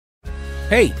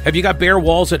Hey, have you got bare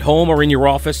walls at home or in your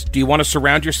office? Do you want to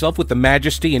surround yourself with the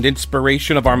majesty and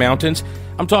inspiration of our mountains?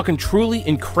 I'm talking truly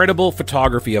incredible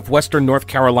photography of Western North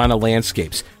Carolina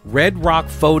landscapes.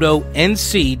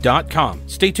 RedRockPhotoNC.com.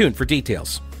 Stay tuned for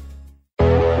details.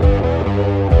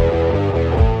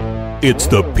 It's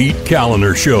the Pete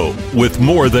Kaliner Show. With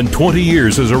more than 20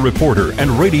 years as a reporter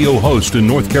and radio host in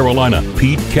North Carolina,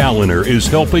 Pete Kaliner is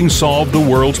helping solve the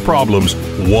world's problems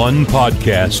one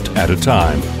podcast at a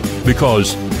time.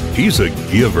 Because he's a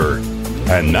giver.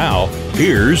 And now,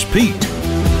 here's Pete.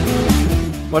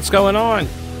 What's going on?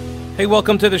 Hey,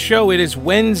 welcome to the show. It is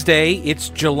Wednesday. It's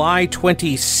July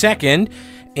 22nd.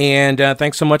 And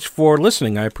thanks so much for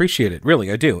listening. I appreciate it.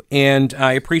 Really, I do. And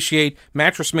I appreciate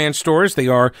Mattress Man Stores. They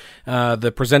are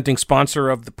the presenting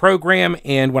sponsor of the program.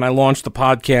 And when I launched the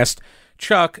podcast,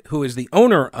 Chuck, who is the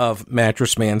owner of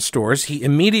Mattress Man Stores, he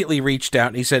immediately reached out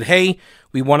and he said, hey,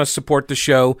 we want to support the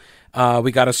show.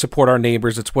 We got to support our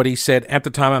neighbors. It's what he said at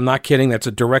the time. I'm not kidding. That's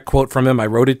a direct quote from him. I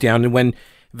wrote it down. And when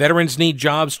veterans need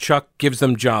jobs, Chuck gives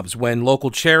them jobs. When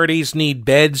local charities need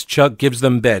beds, Chuck gives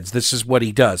them beds. This is what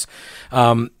he does.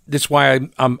 This is why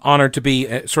I'm honored to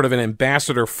be sort of an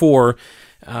ambassador for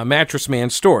Mattress Man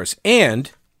Stores.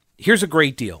 And here's a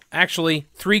great deal. Actually,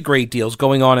 3 great deals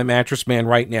going on at Mattress Man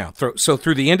right now. So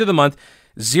through the end of the month,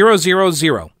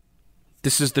 000.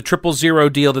 This is the 000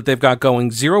 deal that they've got going.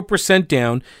 0%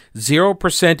 down,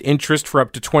 0% interest for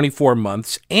up to 24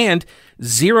 months, and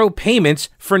 0 payments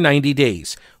for 90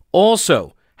 days.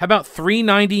 Also, how about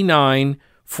 $3.99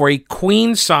 for a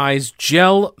queen-size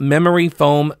gel memory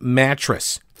foam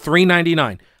mattress?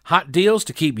 $3.99. Hot deals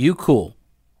to keep you cool,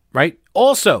 right?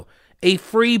 Also, a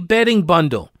free bedding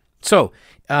bundle. So,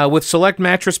 with select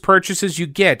mattress purchases, you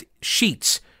get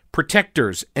sheets,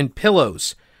 protectors, and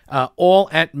pillows. All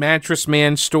at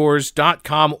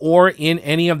mattressmanstores.com or in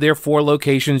any of their 4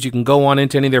 locations. You can go on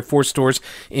into any of their 4 stores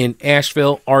in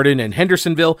Asheville, Arden, and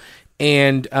Hendersonville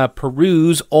and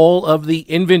peruse all of the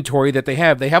inventory that they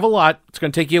have. They have a lot. It's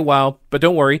going to take you a while, but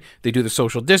don't worry. They do the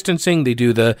social distancing. They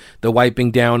do the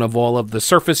wiping down of all of the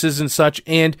surfaces and such,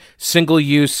 and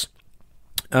single-use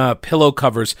pillow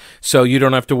covers, so you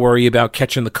don't have to worry about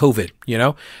catching the COVID, you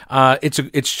know?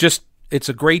 It's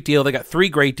a great deal. They got 3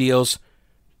 great deals.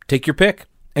 Take your pick,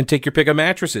 and take your pick of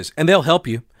mattresses, and they'll help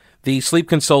you. The sleep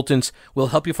consultants will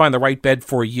help you find the right bed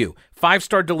for you.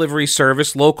 5-star delivery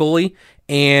service locally,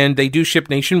 and they do ship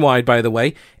nationwide, by the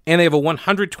way, and they have a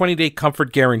 120-day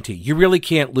comfort guarantee. You really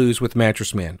can't lose with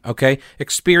Mattress Man, okay?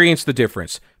 Experience the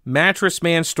difference.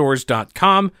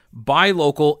 MattressManStores.com. Buy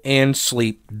local and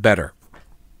sleep better.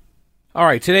 All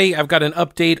right, today I've got an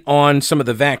update on some of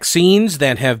the vaccines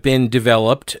that have been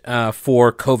developed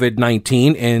for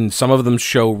COVID-19, and some of them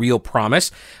show real promise.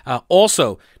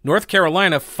 Also, North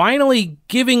Carolina finally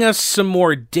giving us some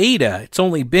more data. It's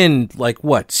only been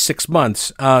 6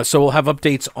 months, so we'll have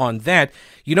updates on that.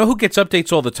 You know who gets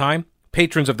updates all the time?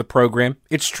 Patrons of the program.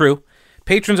 It's true.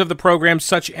 Patrons of the program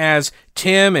such as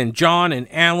Tim and John and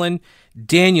Alan,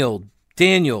 Daniel,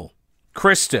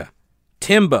 Krista,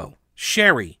 Timbo,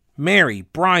 Sherry, Mary,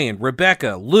 Brian,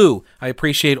 Rebecca, Lou, I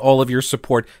appreciate all of your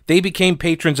support. They became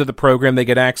patrons of the program. They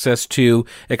get access to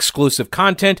exclusive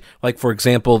content, like, for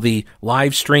example, the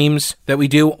live streams that we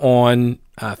do on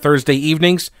Thursday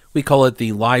evenings. We call it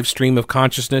the live stream of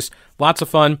consciousness. Lots of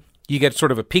fun. You get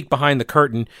sort of a peek behind the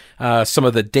curtain, some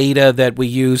of the data that we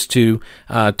use to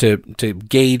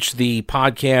gauge the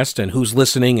podcast and who's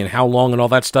listening and how long and all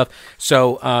that stuff.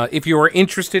 So if you are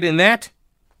interested in that,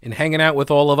 and hanging out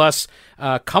with all of us,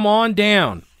 come on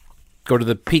down. Go to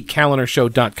the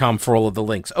PeteKalinershow.com for all of the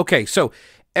links. Okay, so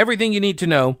everything you need to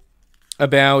know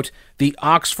about the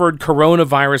Oxford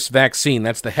coronavirus vaccine.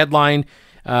 That's the headline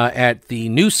at the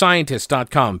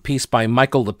newscientist.com, piece by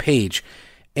Michael LePage.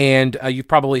 And you've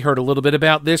probably heard a little bit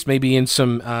about this, maybe in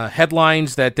some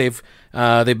headlines that they've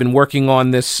been working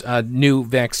on this new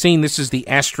vaccine. This is the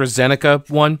AstraZeneca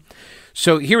one.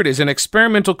 So here it is. An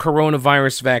experimental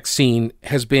coronavirus vaccine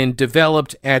has been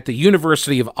developed at the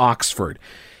University of Oxford,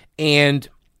 and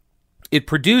it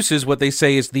produces what they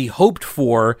say is the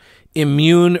hoped-for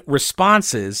immune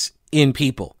responses in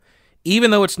people,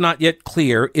 even though it's not yet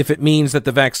clear if it means that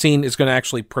the vaccine is going to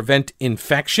actually prevent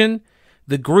infection.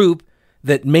 The group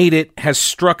that made it has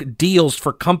struck deals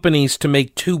for companies to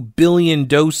make 2 billion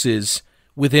doses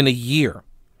within a year.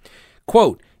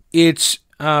 Quote, it's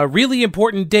a really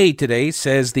important day today,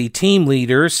 says the team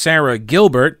leader, Sarah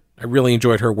Gilbert. I really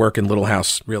enjoyed her work in Little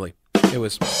House, really. It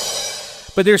was.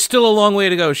 But there's still a long way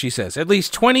to go, she says. At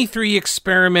least 23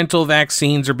 experimental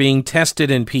vaccines are being tested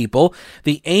in people.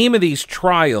 The aim of these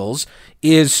trials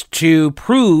is to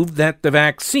prove that the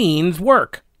vaccines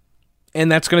work.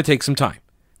 And that's going to take some time.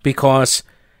 because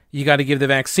you got to give the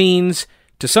vaccines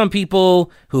to some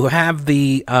people who have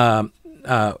the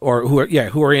or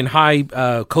who are in high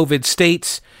COVID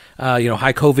states,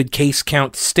 high COVID case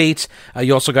count states.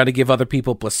 You also got to give other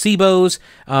people placebos,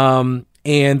 and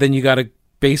then you got to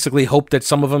basically hope that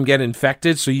some of them get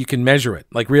infected so you can measure it.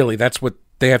 Like, really, that's what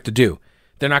they have to do.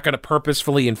 They're not going to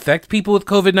purposefully infect people with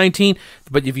COVID-19,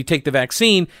 but if you take the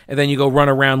vaccine and then you go run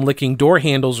around licking door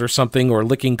handles or something, or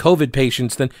licking COVID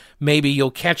patients, then maybe you'll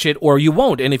catch it or you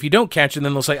won't. And if you don't catch it,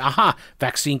 then they'll say, aha,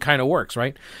 vaccine kind of works,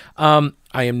 right? I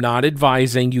am not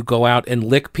advising you go out and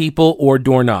lick people or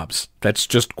doorknobs. That's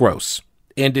just gross.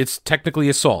 And it's technically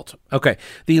assault. Okay.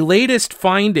 The latest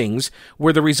findings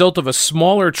were the result of a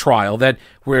smaller trial that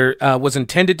was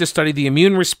intended to study the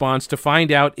immune response to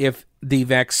find out if the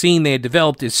vaccine they had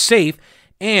developed is safe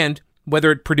and whether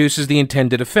it produces the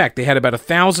intended effect. They had about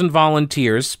 1,000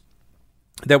 volunteers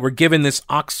that were given this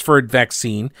Oxford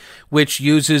vaccine, which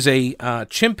uses a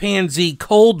chimpanzee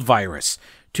cold virus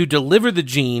to deliver the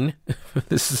gene,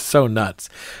 this is so nuts,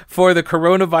 for the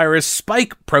coronavirus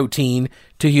spike protein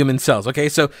to human cells. Okay,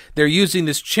 so they're using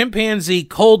this chimpanzee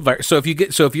cold virus. So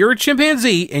if you're a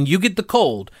chimpanzee and you get the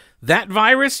cold, that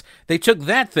virus, they took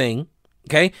that thing,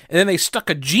 okay, and then they stuck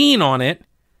a gene on it,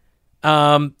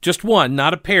 just one,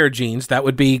 not a pair of genes. That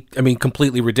would be,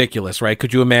 completely ridiculous, right?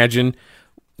 Could you imagine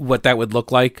what that would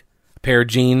look like? A pair of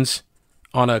genes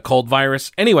on a cold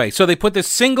virus? Anyway, so they put this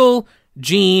single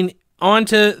gene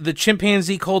onto the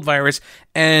chimpanzee cold virus,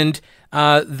 and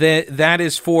that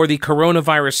is for the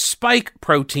coronavirus spike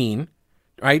protein,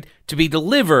 right, to be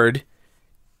delivered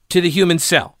to the human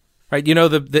cell, right? You know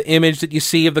the image that you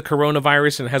see of the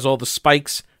coronavirus and it has all the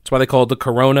spikes? That's why they call it the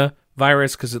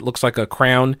coronavirus, because it looks like a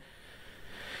crown.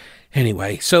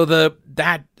 Anyway, so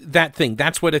that thing,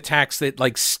 that's what attacks, it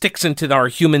like sticks into our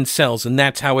human cells, and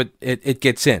that's how it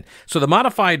gets in. So the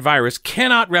modified virus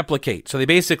cannot replicate. So they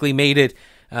basically made it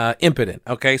impotent,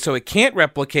 okay? So it can't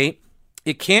replicate,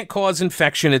 it can't cause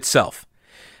infection itself.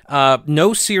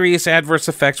 No serious adverse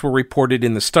effects were reported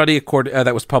in the study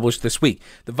that was published this week.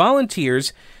 The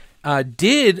volunteers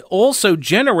did also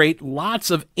generate lots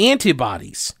of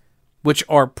antibodies, which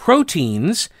are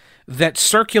proteins that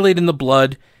circulate in the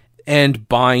blood and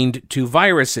bind to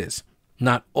viruses.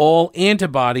 Not all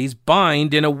antibodies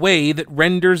bind in a way that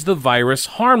renders the virus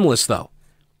harmless, though.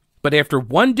 But after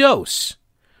one dose,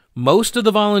 most of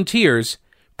the volunteers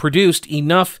produced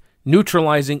enough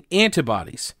neutralizing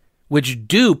antibodies, which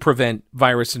do prevent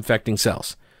virus-infecting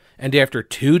cells. And after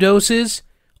 2 doses,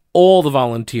 all the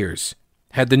volunteers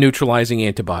had the neutralizing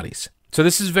antibodies. So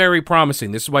this is very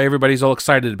promising. This is why everybody's all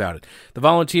excited about it. The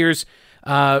volunteers,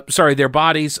 their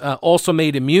bodies also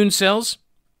made immune cells,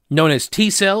 known as T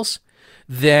cells,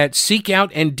 that seek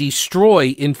out and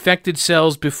destroy infected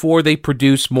cells before they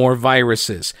produce more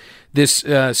viruses. This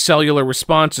cellular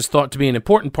response is thought to be an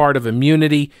important part of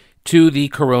immunity to the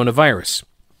coronavirus.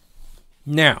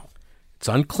 Now, it's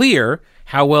unclear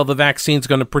how well the vaccine is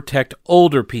going to protect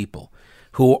older people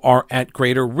who are at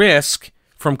greater risk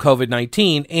from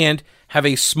COVID-19 and have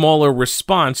a smaller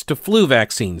response to flu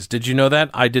vaccines. Did you know that?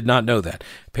 I did not know that.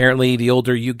 Apparently, the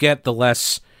older you get, the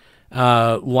less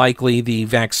likely the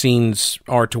vaccines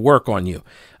are to work on you.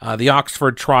 The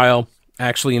Oxford trial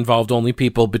actually involved only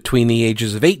people between the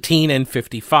ages of 18 and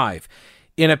 55.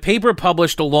 In a paper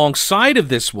published alongside of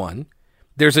this one,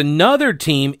 there's another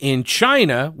team in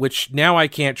China, which now I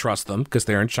can't trust them because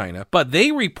they're in China, but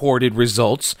they reported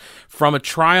results from a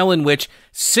trial in which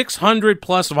 600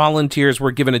 plus volunteers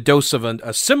were given a dose of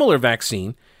a similar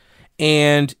vaccine,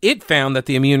 and it found that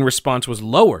the immune response was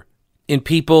lower in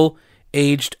people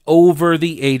aged over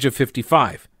the age of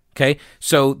 55. Okay,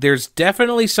 so there's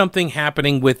definitely something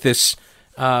happening with this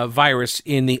virus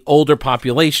in the older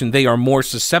population. They are more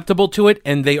susceptible to it,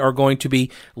 and they are going to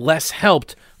be less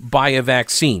helped by a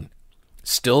vaccine.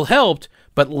 Still helped,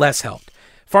 but less helped.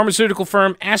 Pharmaceutical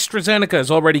firm AstraZeneca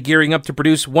is already gearing up to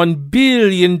produce 1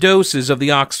 billion doses of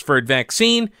the Oxford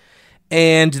vaccine,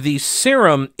 and the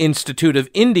Serum Institute of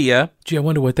India, gee, I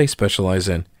wonder what they specialize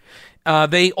in.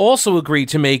 They also agreed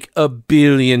to make 1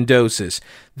 billion doses.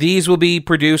 These will be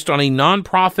produced on a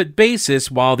non-profit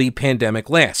basis while the pandemic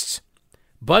lasts.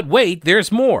 But wait,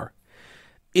 there's more.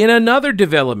 In another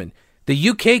development, the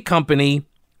UK company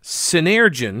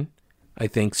Synergen, I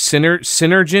think,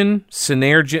 Synergen,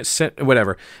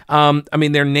 whatever.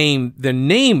 Their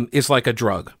name is like a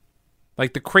drug.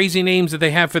 Like the crazy names that they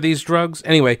have for these drugs.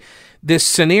 Anyway, this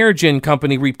Synergen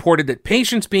company reported that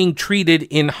patients being treated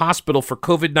in hospital for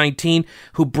COVID-19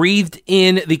 who breathed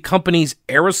in the company's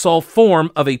aerosol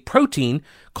form of a protein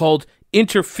called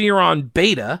interferon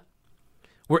beta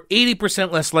were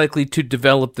 80% less likely to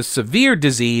develop the severe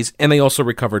disease, and they also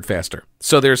recovered faster.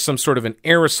 So there's some sort of an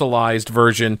aerosolized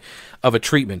version of a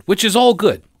treatment, which is all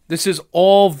good. This is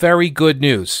all very good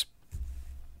news.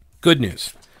 Good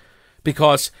news.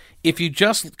 Because if you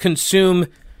just consume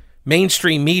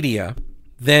mainstream media,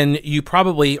 then you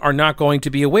probably are not going to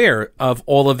be aware of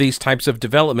all of these types of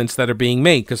developments that are being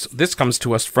made, because this comes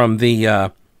to us from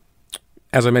the,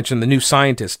 as I mentioned, the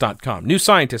newscientist.com.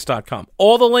 Newscientist.com.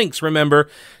 All the links, remember,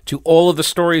 to all of the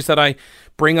stories that I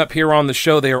bring up here on the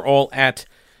show, they are all at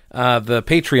the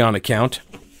Patreon account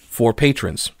for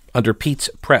patrons under Pete's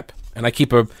Prep. And I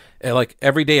keep like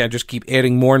every day, I just keep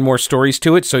adding more and more stories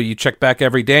to it. So you check back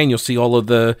every day and you'll see all of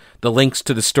the links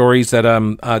to the stories that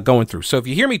I'm going through. So if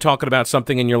you hear me talking about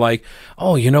something and you're like,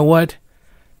 oh, you know what?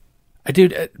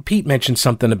 Pete mentioned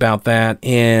something about that,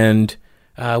 and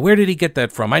where did he get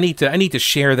that from? I need to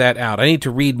share that out. I need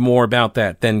to read more about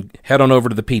that. Then head on over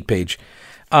to the Pete page.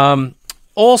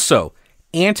 Also,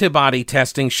 antibody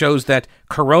testing shows that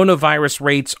coronavirus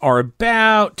rates are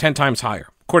about 10 times higher,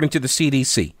 according to the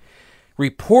CDC.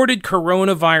 Reported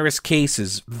coronavirus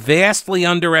cases vastly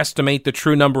underestimate the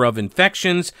true number of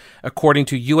infections, according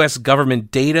to U.S.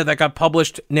 government data that got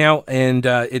published now, and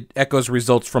it echoes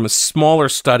results from a smaller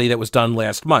study that was done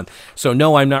last month. So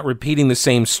no, I'm not repeating the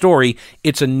same story.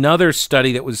 It's another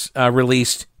study that was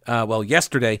released,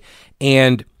 yesterday,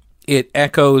 and it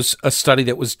echoes a study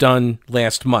that was done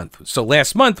last month. So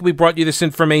last month, we brought you this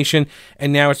information,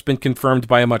 and now it's been confirmed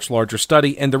by a much larger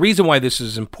study. And the reason why this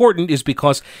is important is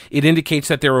because it indicates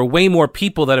that there are way more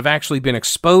people that have actually been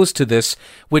exposed to this,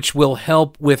 which will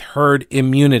help with herd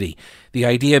immunity. The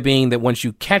idea being that once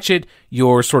you catch it,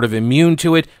 you're sort of immune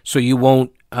to it, so you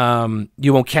won't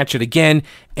catch it again.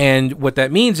 And what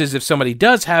that means is if somebody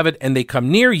does have it and they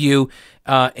come near you,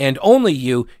 and only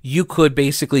you could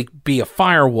basically be a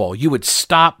firewall. You would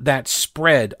stop that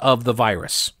spread of the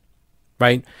virus,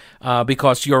 right?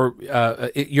 Because you're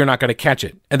not going to catch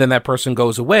it. And then that person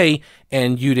goes away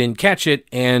and you didn't catch it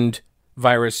and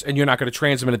you're not going to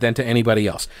transmit it then to anybody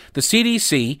else. The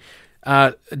CDC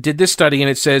did this study, and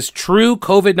it says true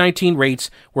COVID-19 rates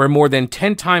were more than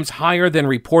 10 times higher than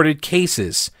reported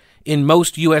cases in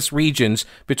most U.S. regions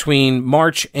between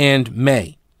March and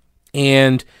May.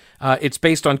 And it's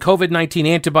based on COVID-19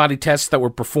 antibody tests that were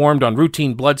performed on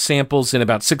routine blood samples in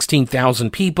about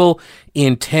 16,000 people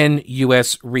in 10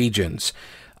 U.S. regions.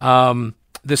 The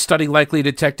study likely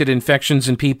detected infections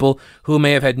in people who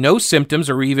may have had no symptoms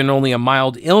or even only a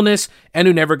mild illness and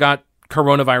who never got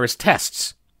coronavirus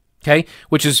tests. Okay,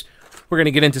 we're going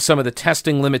to get into some of the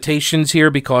testing limitations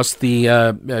here because the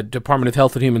Department of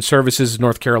Health and Human Services,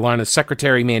 North Carolina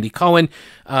Secretary Mandy Cohen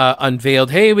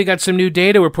unveiled, hey, we got some new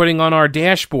data we're putting on our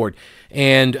dashboard.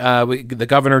 And the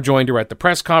governor joined her at the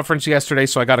press conference yesterday,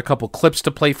 so I got a couple clips to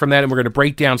play from that, and we're going to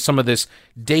break down some of this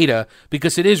data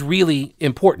because it is really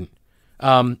important.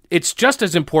 It's just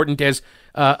as important as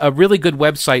a really good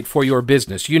website for your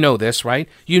business. You know this, right?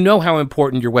 You know how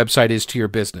important your website is to your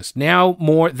business, now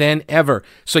more than ever.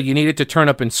 So you need it to turn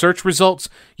up in search results,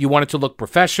 you want it to look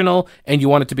professional, and you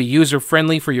want it to be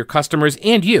user-friendly for your customers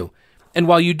and you. And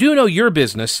while you do know your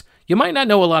business, you might not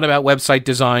know a lot about website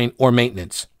design or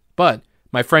maintenance. But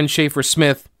my friend Schaefer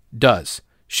Smith does.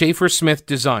 Schaefer Smith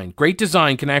Design. Great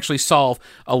design can actually solve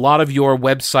a lot of your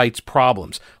website's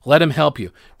problems. Let him help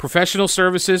you. Professional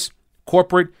services,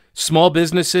 corporate, small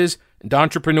businesses, and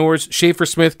entrepreneurs. Schaefer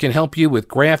Smith can help you with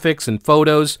graphics and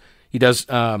photos. He does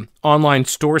online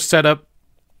store setup,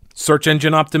 search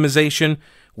engine optimization,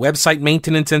 website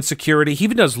maintenance and security. He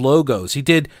even does logos. He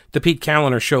did the Pete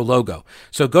Callender Show logo.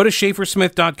 So go to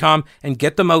SchaeferSmith.com and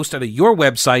get the most out of your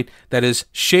website. That is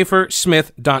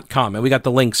SchaeferSmith.com. And we got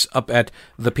the links up at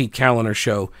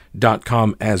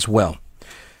thePeteCalenderShow.com as well.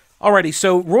 Alrighty,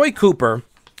 so Roy Cooper,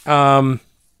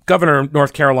 governor of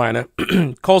North Carolina,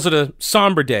 calls it a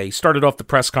somber day. Started off the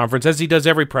press conference, as he does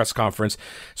every press conference,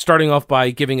 starting off by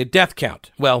giving a death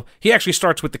count. Well, he actually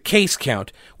starts with the case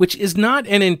count, which is not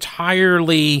an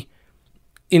entirely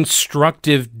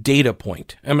instructive data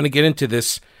point. I'm going to get into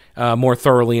this more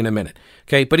thoroughly in a minute.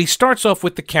 Okay, but he starts off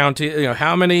with the count.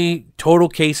 How many total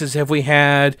cases have we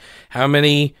had? How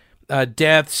many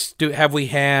deaths have we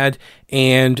had?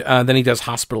 And then he does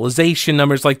hospitalization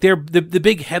numbers, like they're the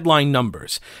big headline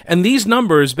numbers. And these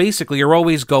numbers basically are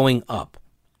always going up.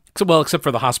 Well, except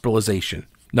for the hospitalization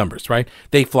numbers, right?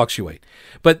 They fluctuate.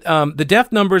 But the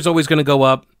death number is always going to go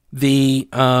up. The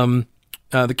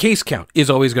case count is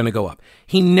always going to go up.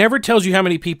 He never tells you how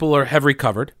many people have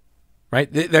recovered,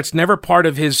 right? That's never part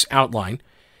of his outline.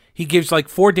 He gives like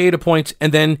 4 data points,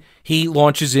 and then he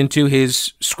launches into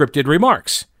his scripted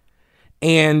remarks.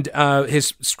 And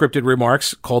his scripted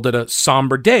remarks called it a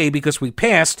somber day because we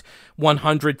passed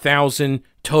 100,000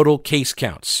 total case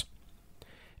counts.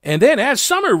 And then as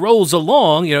summer rolls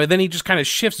along, then he just kind of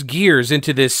shifts gears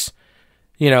into this,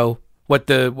 what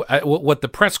the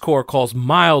press corps calls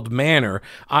mild-mannered.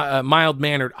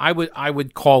 I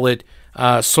would call it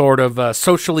sort of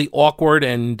socially awkward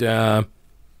and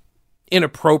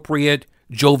inappropriate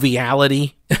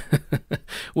joviality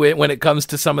when it comes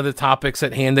to some of the topics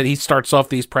at hand that he starts off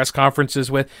these press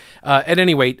conferences with. At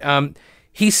any rate,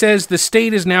 he says the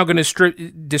state is now going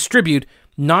to distribute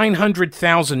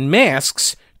 900,000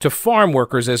 masks to farm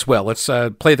workers as well. Let's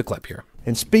play the clip here.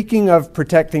 And speaking of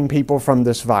protecting people from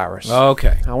this virus,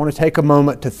 okay, I want to take a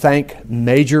moment to thank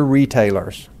major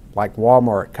retailers like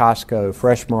Walmart, Costco,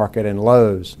 Fresh Market, and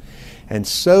Lowe's, and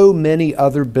so many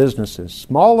other businesses,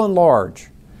 small and large,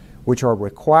 which are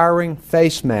requiring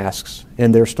face masks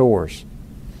in their stores.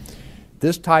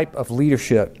 This type of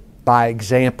leadership, by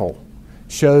example,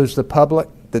 shows the public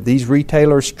that these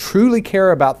retailers truly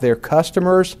care about their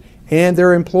customers and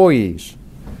their employees.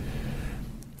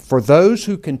 For those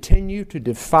who continue to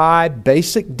defy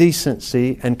basic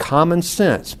decency and common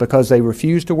sense because they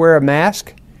refuse to wear a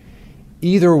mask,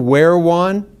 either wear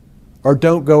one or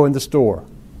don't go in the store.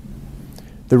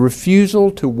 The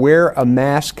refusal to wear a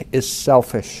mask is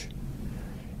selfish.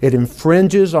 It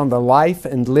infringes on the life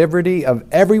and liberty of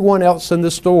everyone else in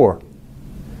the store.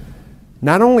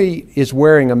 Not only is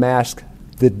wearing a mask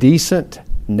the decent,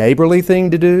 neighborly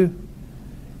thing to do,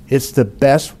 it's the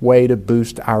best way to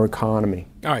boost our economy.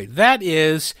 All right, that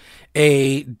is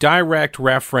a direct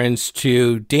reference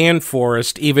to Dan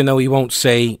Forest, even though he won't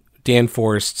say Dan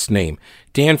Forest's name.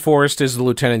 Dan Forest is the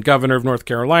lieutenant governor of North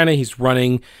Carolina. He's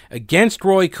running against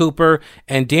Roy Cooper,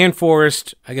 and Dan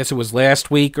Forest, I guess it was last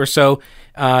week or so,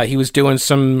 he was doing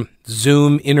some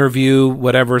Zoom interview,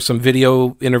 whatever, some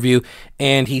video interview,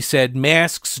 and he said,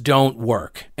 masks don't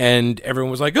work. And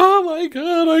everyone was like, oh my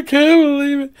God, I can't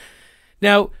believe it.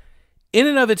 Now, in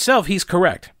and of itself, he's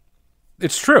correct.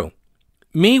 It's true.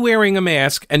 Me wearing a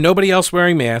mask and nobody else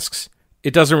wearing masks,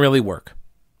 it doesn't really work.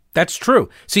 That's true.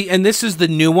 See, and this is the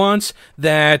nuance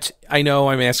that I know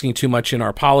I'm asking too much in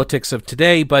our politics of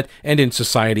today, and in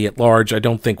society at large. I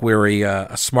don't think we're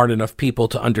a smart enough people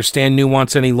to understand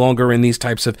nuance any longer in these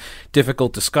types of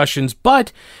difficult discussions.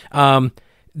 But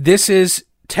this is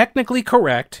technically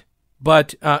correct,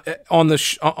 but on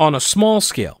a small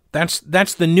scale. That's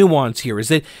the nuance here, is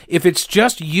that if it's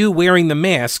just you wearing the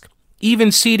mask, even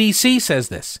CDC says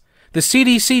this. The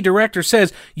CDC director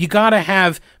says you got to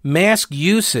have mask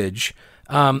usage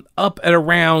up at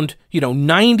around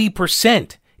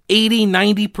 90%, 80,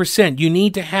 90%. You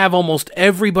need to have almost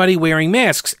everybody wearing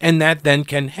masks, and that then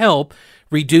can help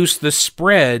reduce the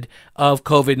spread of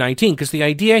COVID-19. Because the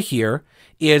idea here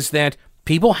is that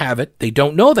people have it, they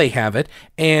don't know they have it,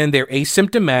 and they're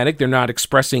asymptomatic, they're not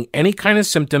expressing any kind of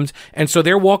symptoms, and so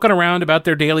they're walking around about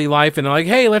their daily life, and they're like,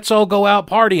 hey, let's all go out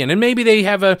partying, and maybe they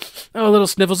have a little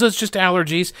sniffles, it's just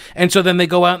allergies, and so then they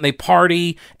go out and they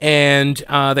party, and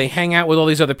they hang out with all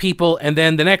these other people, and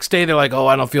then the next day they're like, oh,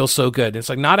 I don't feel so good. It's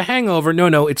like, not a hangover,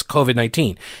 no, it's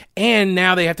COVID-19. And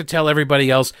now they have to tell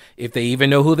everybody else, if they even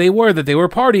know who they were that they were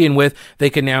partying with, they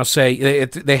can now say,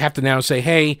 they have to now say,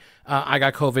 hey, I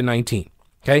got COVID-19.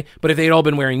 Okay, but if they'd all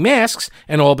been wearing masks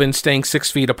and all been staying 6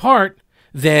 feet apart,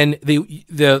 then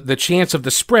the chance of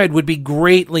the spread would be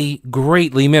greatly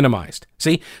minimized.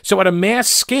 See, so at a mass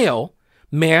scale,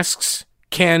 masks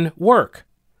can work.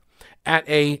 At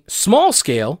a small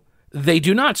scale, they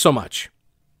do not so much.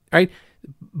 Right,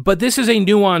 but this is a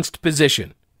nuanced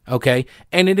position. Okay,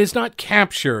 and it is not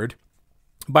captured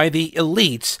by the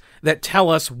elites that tell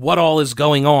us what all is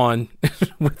going on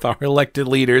with our elected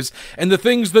leaders, and the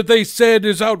things that they said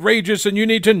is outrageous, and you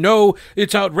need to know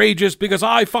it's outrageous because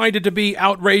I find it to be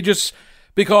outrageous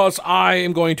because I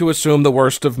am going to assume the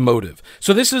worst of motive.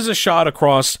 So this is a shot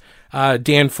across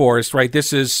Dan Forest, right?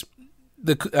 This is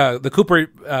the Cooper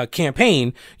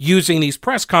campaign using these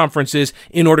press conferences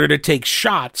in order to take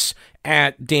shots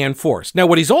at Dan Forest. Now,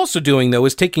 what he's also doing, though,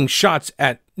 is taking shots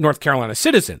at North Carolina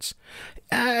citizens.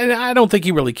 And I don't think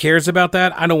he really cares about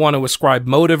that. I don't want to ascribe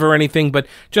motive or anything, but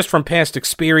just from past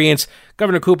experience,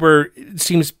 Governor Cooper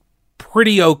seems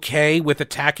pretty okay with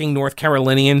attacking North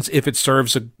Carolinians if it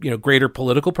serves a greater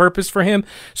political purpose for him.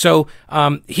 So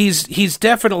he's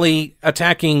definitely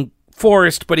attacking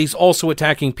Forest, but he's also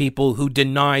attacking people who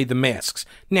deny the masks.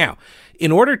 Now,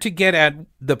 in order to get at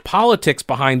the politics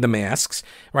behind the masks,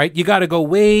 right, you got to go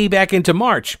way back into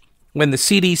March, when the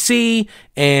CDC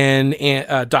and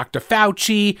Dr.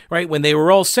 Fauci, right, when they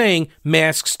were all saying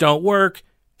masks don't work,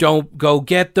 don't go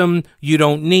get them, you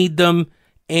don't need them.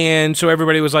 And so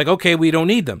everybody was like, okay, we don't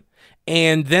need them.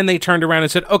 And then they turned around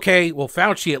and said, okay, well,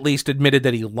 Fauci at least admitted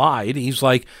that he lied. He's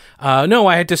like, no,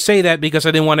 I had to say that because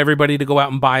I didn't want everybody to go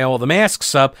out and buy all the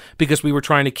masks up because we were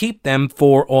trying to keep them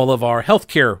for all of our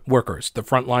healthcare workers, the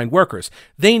frontline workers.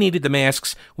 They needed the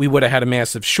masks. We would have had a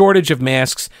massive shortage of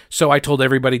masks. So I told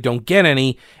everybody don't get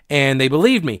any. And they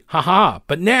believed me. Ha ha.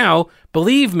 But now,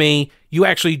 believe me, you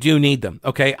actually do need them.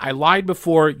 Okay. I lied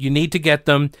before. You need to get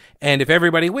them. And if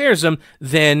everybody wears them,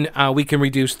 then we can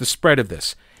reduce the spread of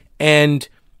this. And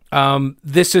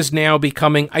this is now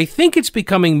becoming, I think it's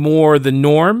becoming more the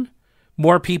norm.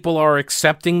 More people are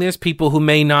accepting this, people who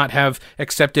may not have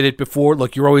accepted it before.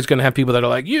 Look, you're always going to have people that are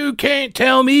like, you can't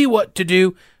tell me what to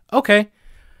do. Okay,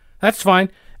 that's fine.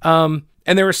 And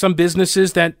there are some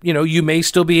businesses that, you may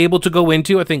still be able to go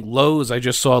into. I think Lowe's, I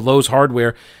just saw Lowe's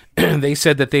Hardware. They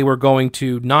said that they were going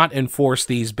to not enforce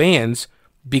these bans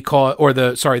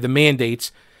the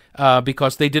mandates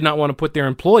because they did not want to put their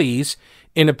employees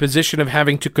in a position of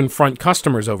having to confront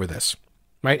customers over this,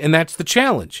 right? And that's the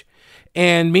challenge.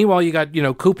 And meanwhile, you got,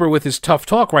 Cooper with his tough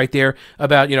talk right there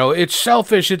about, it's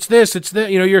selfish, it's this, it's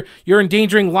that, you're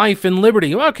endangering life and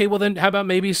liberty. Okay, well then how about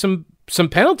maybe some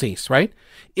penalties, right?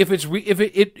 If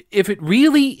it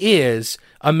really is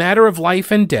a matter of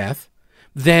life and death,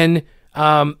 then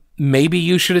maybe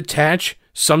you should attach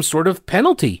some sort of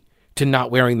penalty to not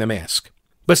wearing the mask.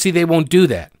 But see, they won't do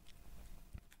that.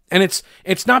 And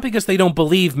it's not because they don't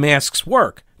believe masks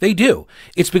work. They do.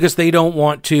 It's because they don't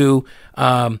want to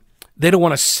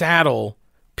saddle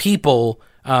people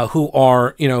who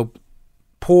are,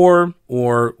 poor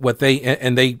or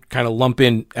they kind of lump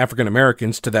in African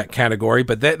Americans to that category,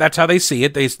 but that's how they see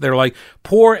it. They're like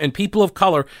poor and people of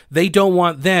color. They don't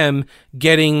want them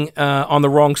getting on the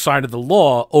wrong side of the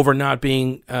law over not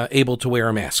being able to wear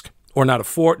a mask. Or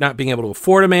not being able to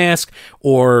afford a mask,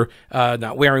 or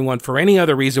not wearing one for any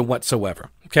other reason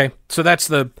whatsoever. Okay, so that's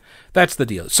the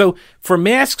deal. So for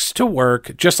masks to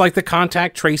work, just like the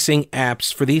contact tracing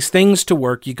apps, for these things to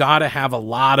work, you got to have a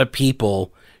lot of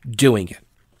people doing it.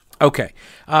 Okay,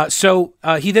 so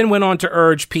he then went on to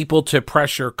urge people to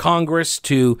pressure Congress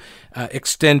to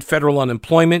extend federal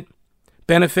unemployment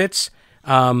benefits,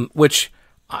 which,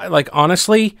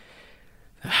 honestly,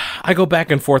 I go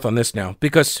back and forth on this now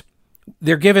because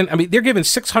they're given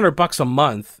 $600 a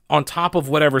month on top of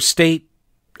whatever state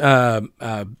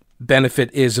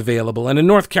benefit is available. And in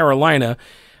North Carolina,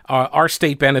 our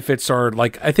state benefits are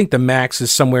I think the max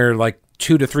is somewhere $200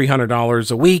 to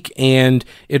 $300 a week, and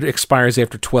it expires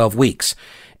after 12 weeks.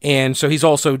 And so he's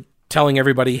also telling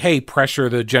everybody, hey, pressure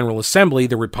the General Assembly,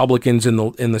 the Republicans in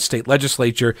the state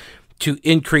legislature, to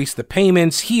increase the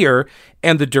payments here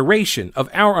and the duration of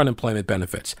our unemployment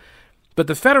benefits. But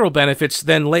the federal benefits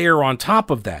then layer on top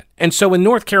of that. And so in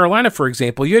North Carolina, for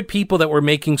example, you had people that were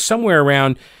making somewhere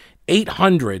around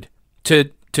 $800 to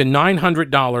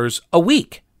 $900 a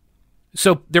week.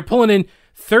 So they're pulling in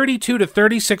 $3,200 to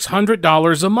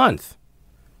 $3,600 a month.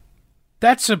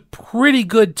 That's a pretty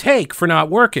good take for not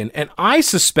working. And I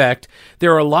suspect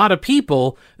there are a lot of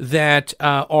people that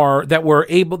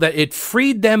it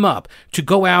freed them up to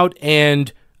go out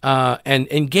and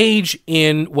engage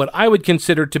in what I would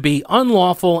consider to be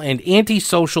unlawful and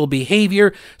antisocial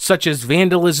behavior, such as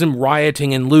vandalism,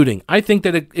 rioting, and looting. I think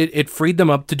that it freed them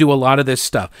up to do a lot of this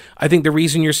stuff. I think the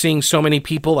reason you're seeing so many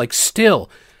people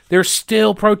they're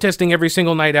still protesting every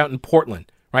single night out in Portland,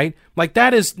 right?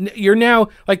 That's an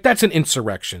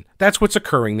insurrection. That's what's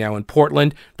occurring now in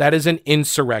Portland. That is an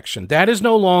insurrection. That is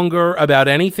no longer about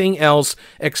anything else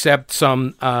except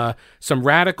some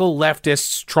radical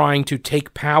leftists trying to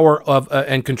take power of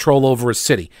and control over a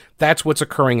city. That's what's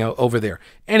occurring over there.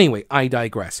 Anyway, I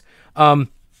digress.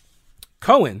 Mandy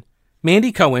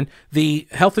Cohen, the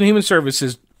Health and Human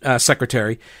Services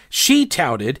secretary, she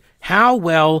touted how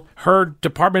well her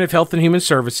Department of Health and Human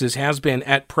Services has been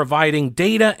at providing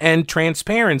data and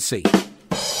transparency.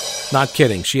 Not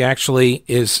kidding. She actually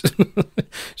is.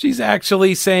 She's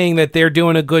actually saying that they're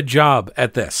doing a good job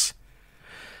at this.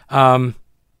 Well,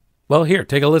 here,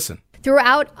 take a listen.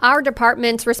 Throughout our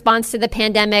department's response to the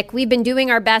pandemic, we've been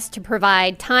doing our best to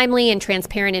provide timely and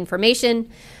transparent information.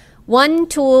 One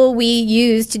tool we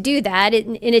use to do that,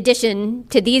 in addition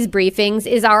to these briefings,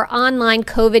 is our online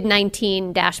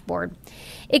COVID-19 dashboard.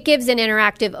 It gives an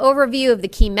interactive overview of the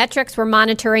key metrics we're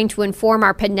monitoring to inform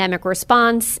our pandemic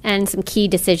response and some key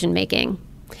decision making.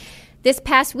 This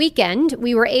past weekend,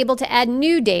 we were able to add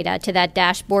new data to that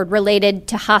dashboard related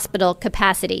to hospital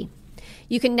capacity.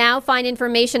 You can now find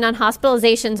information on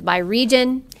hospitalizations by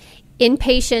region,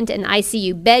 inpatient and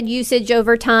ICU bed usage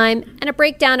over time, and a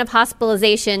breakdown of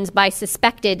hospitalizations by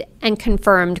suspected and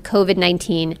confirmed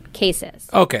COVID-19 cases.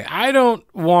 Okay, I don't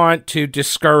want to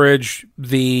discourage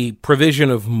the provision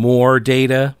of more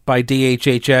data by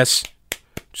DHHS,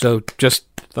 so just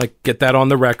get that on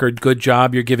the record. Good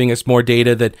job. You're giving us more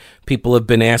data that people have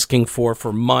been asking for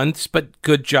months, but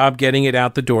good job getting it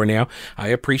out the door now. I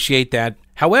appreciate that.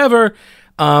 However,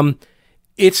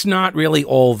 it's not really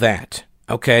all that,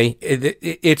 okay?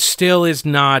 It still is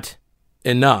not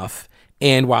enough.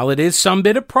 And while it is some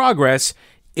bit of progress,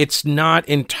 it's not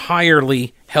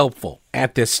entirely helpful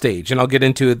at this stage. And I'll get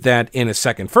into that in a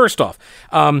second. First off,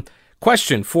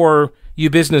 question for you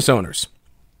business owners.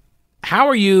 How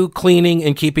are you cleaning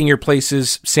and keeping your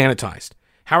places sanitized?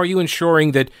 How are you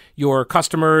ensuring that your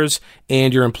customers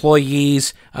and your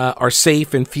employees are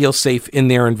safe and feel safe in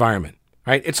their environment?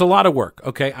 Right? It's a lot of work,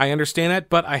 okay? I understand that,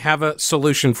 but I have a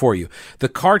solution for you. The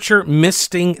Karcher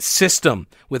misting system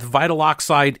with vital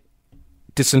oxide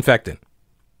disinfectant,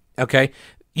 okay?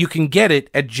 You can get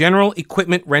it at General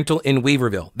Equipment Rental in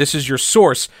Weaverville. This is your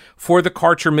source for the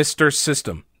Karcher mister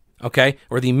system, okay?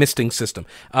 Or the misting system.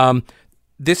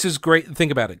 This is great.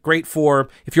 Think about it. Great for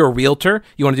if you're a realtor,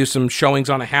 you want to do some showings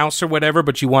on a house or whatever,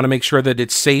 but you want to make sure that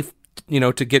it's safe,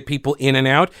 to get people in and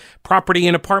out. Property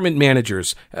and apartment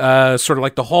managers, sort of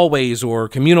like the hallways or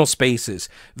communal spaces,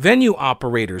 venue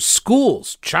operators,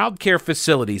 schools, childcare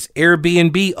facilities,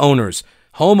 Airbnb owners,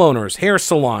 homeowners, hair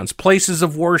salons, places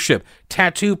of worship,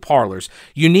 tattoo parlors.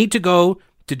 You need to go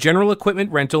to General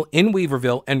Equipment Rental in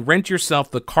Weaverville and rent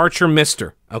yourself the Karcher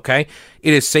Mister, okay?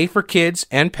 It is safe for kids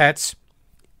and pets.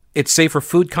 It's safe for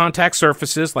food contact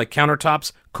surfaces like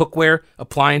countertops, cookware,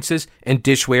 appliances, and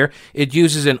dishware. It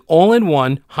uses an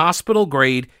all-in-one,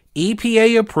 hospital-grade,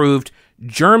 EPA-approved,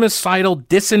 germicidal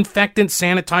disinfectant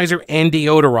sanitizer and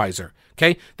deodorizer.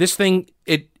 Okay? This thing,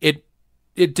 it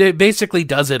basically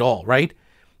does it all, right?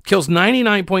 Kills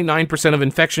 99.9% of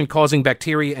infection-causing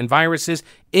bacteria and viruses,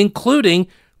 including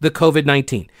the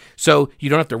COVID-19. So you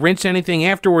don't have to rinse anything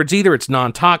afterwards either. It's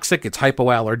non-toxic. It's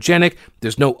hypoallergenic.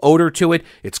 There's no odor to it.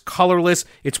 It's colorless.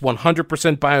 It's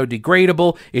 100%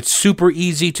 biodegradable. It's super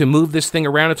easy to move this thing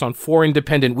around. It's on 4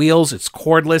 independent wheels. It's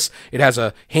cordless. It has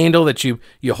a handle that you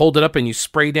hold it up and you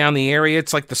spray down the area.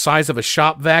 It's like the size of a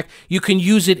shop vac. You can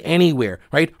use it anywhere,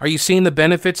 right? Are you seeing the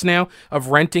benefits now of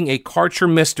renting a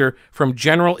Karcher Mister from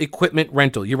General Equipment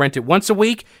Rental? You rent it once a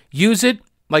week, use it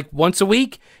like once a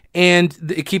week,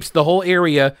 and it keeps the whole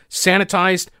area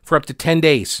sanitized for up to 10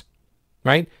 days,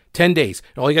 right? 10 days.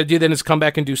 All you got to do then is come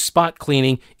back and do spot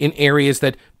cleaning in areas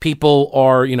that people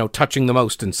are, touching the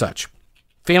most and such.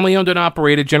 Family owned and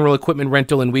operated General Equipment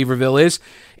Rental in Weaverville is,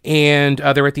 and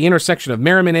they're at the intersection of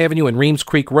Merriman Avenue and Reams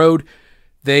Creek Road.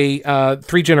 They,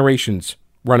 3 generations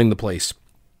running the place.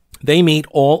 They meet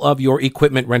all of your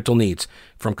equipment rental needs,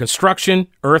 from construction,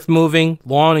 earth moving,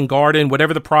 lawn and garden,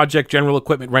 whatever the project, General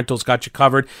Equipment Rental's got you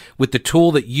covered with the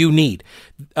tool that you need.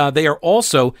 They are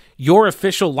also your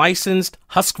official licensed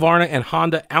Husqvarna and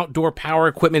Honda outdoor power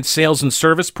equipment sales and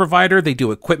service provider. They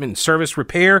do equipment and service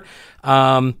repair.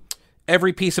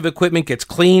 Every piece of equipment gets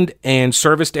cleaned and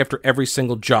serviced after every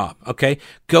single job, okay?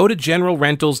 Go to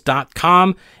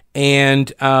generalrentals.com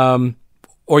and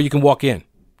or you can walk in.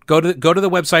 Go to the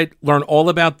website, learn all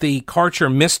about the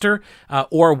Karcher Mister,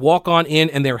 or walk on in,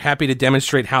 and they're happy to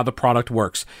demonstrate how the product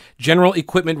works. General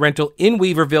Equipment Rental in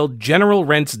Weaverville,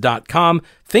 generalrents.com.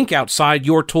 Think outside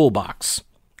your toolbox.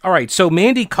 All right, so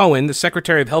Mandy Cohen, the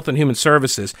Secretary of Health and Human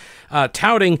Services,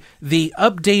 touting the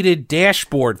updated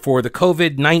dashboard for the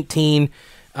COVID-19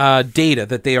 data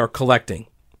that they are collecting.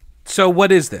 So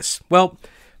what is this? Well,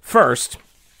 first,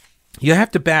 you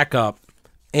have to back up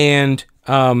and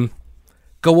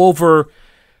go over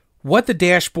what the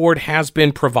dashboard has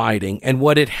been providing and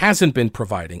what it hasn't been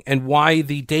providing and why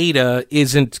the data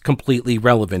isn't completely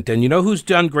relevant. And you know who's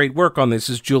done great work on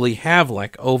this is Julie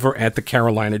Havlick over at the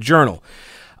Carolina Journal.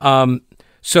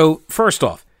 So first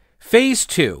off, phase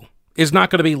 2 is not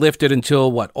going to be lifted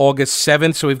until, August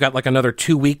 7th? So we've got like another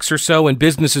 2 weeks or so, and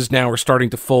businesses now are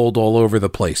starting to fold all over the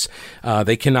place.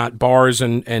 They cannot, bars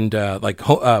and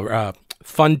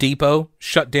Fun Depot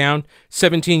shut down.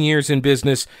 17 years in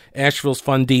business. Asheville's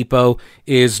Fun Depot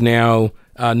is now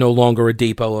no longer a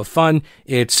depot of fun.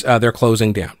 It's they're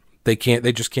closing down. They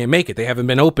just can't make it. They haven't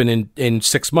been open in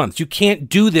 6 months. You can't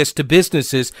do this to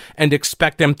businesses and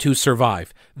expect them to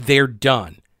survive. They're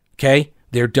done. Okay?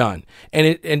 They're done.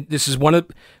 And this is one of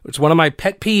my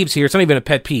pet peeves here. It's not even a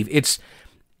pet peeve.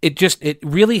 It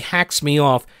really hacks me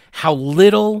off how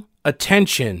little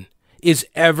attention is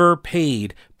ever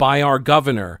paid by our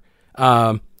governor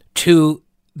to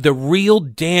the real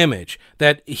damage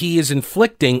that he is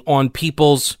inflicting on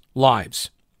people's lives,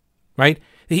 right?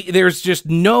 There's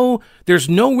no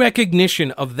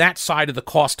recognition of that side of the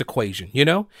cost equation, you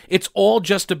know? It's all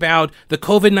just about the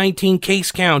COVID-19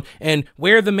 case count and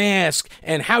wear the mask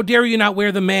and how dare you not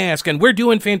wear the mask and we're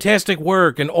doing fantastic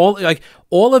work and all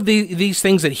of these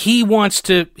things that he wants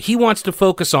to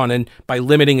focus on, and by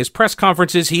limiting his press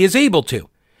conferences, he is able to.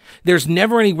 There's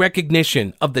never any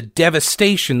recognition of the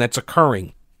devastation that's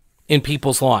occurring in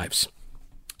people's lives.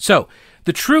 So,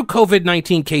 the true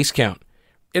COVID-19 case count,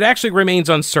 it actually remains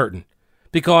uncertain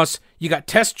because you got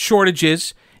test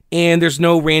shortages and there's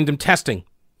no random testing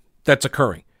that's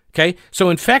occurring. Okay, so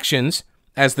infections,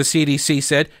 as the CDC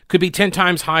said, could be 10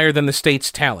 times higher than the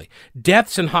state's tally.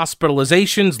 Deaths and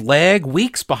hospitalizations lag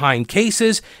weeks behind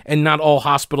cases, and not all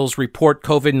hospitals report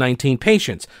COVID-19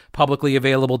 patients. Publicly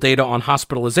available data on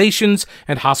hospitalizations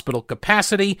and hospital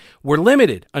capacity were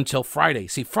limited until Friday.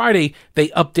 See, Friday, they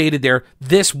updated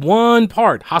this one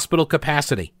part, hospital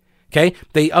capacity. Okay,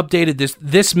 they updated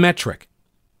this metric.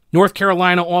 North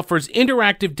Carolina offers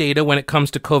interactive data when it comes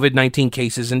to COVID-19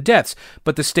 cases and deaths,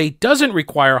 but the state doesn't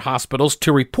require hospitals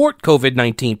to report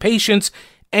COVID-19 patients,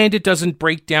 and it doesn't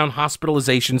break down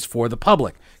hospitalizations for the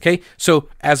public. Okay, so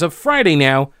as of Friday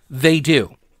now, they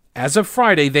do. As of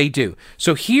Friday, they do.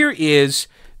 So here is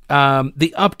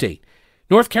the update.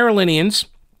 North Carolinians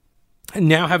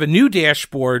now have a new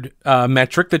dashboard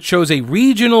metric that shows a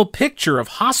regional picture of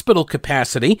hospital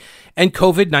capacity and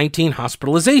COVID-19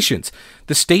 hospitalizations.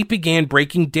 The state began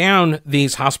breaking down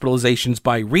these hospitalizations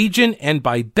by region and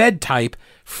by bed type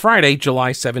Friday,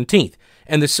 July 17th.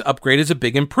 And this upgrade is a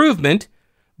big improvement,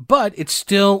 but it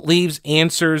still leaves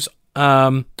unanswered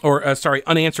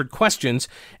questions,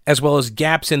 as well as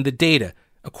gaps in the data,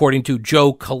 according to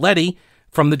Joe Coletti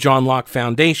from the John Locke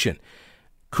Foundation.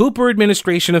 Cooper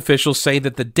administration officials say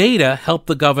that the data helped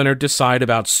the governor decide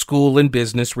about school and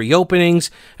business reopenings,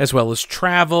 as well as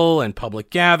travel and public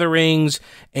gatherings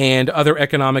and other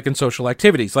economic and social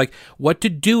activities, like what to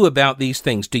do about these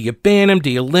things. Do you ban them? Do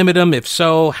you limit them? If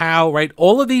so, how, right?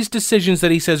 All of these decisions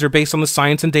that he says are based on the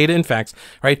science and data and facts,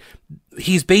 right?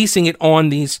 He's basing it on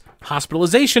these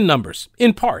hospitalization numbers,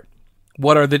 in part.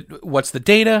 What's the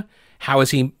data? How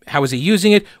is he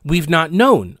using it? We've not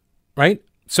known, right?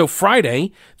 So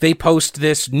Friday, they post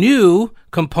this new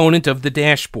component of the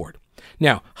dashboard.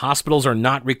 Now, hospitals are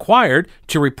not required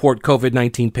to report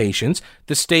COVID-19 patients.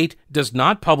 The state does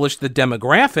not publish the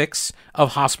demographics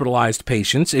of hospitalized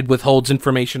patients. It withholds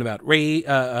information about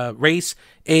race,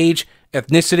 age,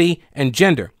 ethnicity, and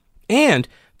gender. And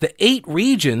the 8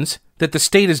 regions that the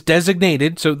state has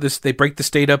designated, so they break the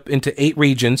state up into 8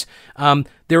 regions,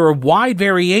 there are wide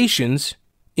variations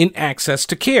in access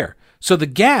to care. So the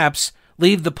gaps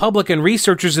leave the public and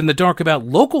researchers in the dark about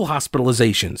local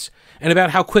hospitalizations and about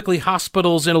how quickly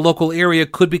hospitals in a local area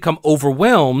could become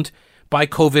overwhelmed by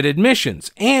COVID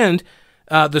admissions, and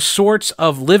the sorts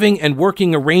of living and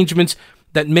working arrangements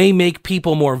that may make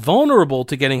people more vulnerable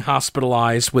to getting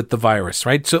hospitalized with the virus,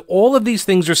 right? So all of these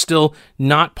things are still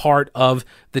not part of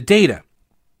the data.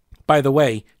 By the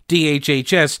way,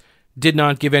 DHHS did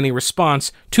not give any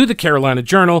response to the Carolina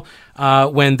Journal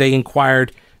when they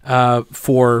inquired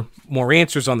for more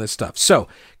answers on this stuff. So,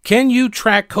 can you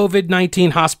track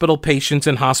COVID-19 hospital patients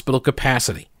and hospital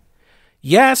capacity?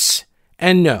 Yes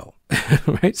and no,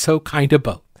 right? So kind of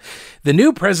both. The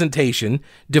new presentation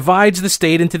divides the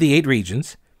state into the 8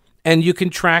 regions, and you can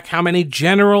track how many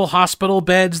general hospital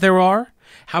beds there are,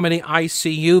 how many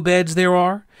ICU beds there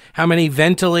are, how many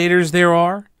ventilators there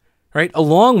are, right?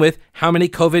 Along with how many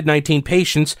COVID-19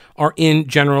 patients are in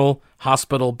general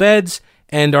hospital beds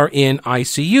and are in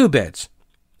ICU beds.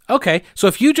 Okay, so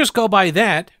if you just go by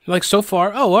that, like so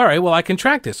far, oh, all right, well, I can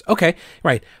track this. Okay,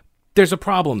 right. There's a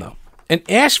problem, though. And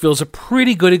Asheville's a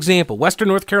pretty good example. Western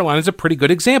North Carolina is a pretty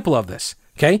good example of this.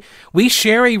 Okay, we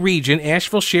share a region.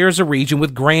 Asheville shares a region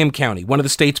with Graham County, one of the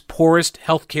state's poorest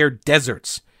healthcare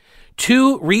deserts.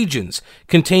 2 regions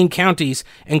contain counties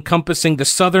encompassing the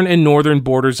southern and northern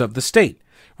borders of the state.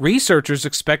 Researchers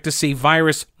expect to see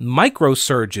virus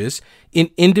microsurges in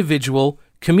individual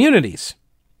communities,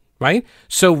 right?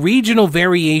 So regional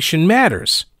variation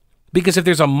matters, because if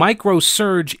there's a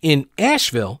microsurge in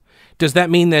Asheville, does that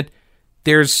mean that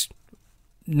there's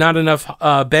not enough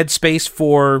bed space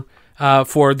for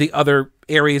the other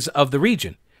areas of the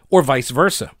region, or vice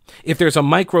versa? If there's a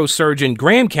microsurge in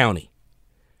Graham County,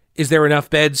 is there enough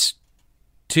beds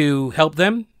to help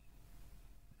them?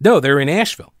 No, they're in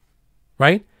Asheville,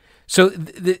 right? So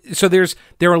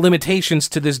there are limitations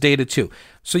to this data too.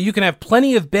 So you can have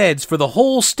plenty of beds for the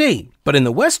whole state, but in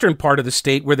the western part of the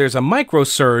state where there's a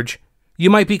microsurge, you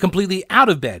might be completely out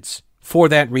of beds for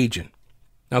that region.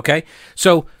 Okay?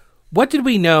 So what did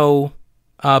we know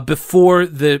before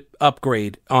the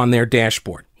upgrade on their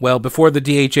dashboard? Well, before the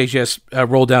DHHS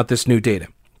rolled out this new data.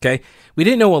 Okay? We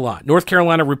didn't know a lot. North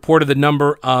Carolina reported the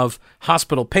number of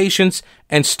hospital patients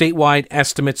and statewide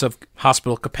estimates of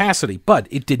hospital capacity, but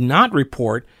it did not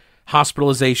report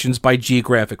hospitalizations by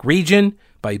geographic region,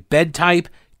 by bed type,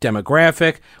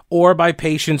 demographic, or by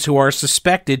patients who are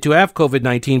suspected to have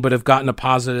COVID-19 but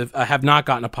have not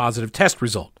gotten a positive test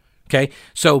result. Okay,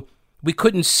 so we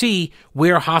couldn't see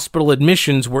where hospital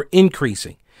admissions were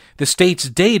increasing. The state's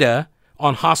data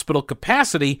on hospital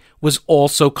capacity was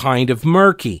also kind of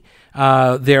murky.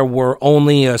 There were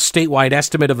only a statewide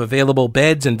estimate of available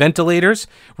beds and ventilators.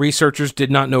 Researchers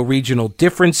did not know regional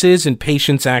differences in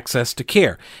patients' access to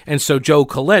care. And so Joe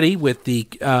Coletti with the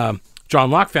John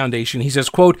Locke Foundation, he says,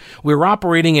 quote, "We're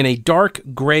operating in a dark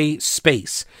gray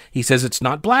space." He says it's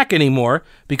not black anymore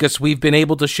because we've been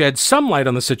able to shed some light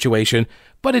on the situation,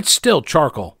 but it's still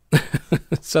charcoal.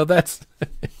 So that's...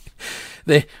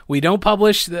 We don't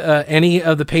publish any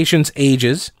of the patients'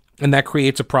 ages, and that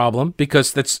creates a problem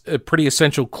because that's a pretty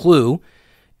essential clue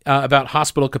about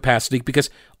hospital capacity, because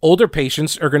older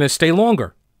patients are going to stay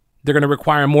longer. They're going to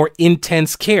require more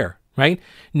intense care, right?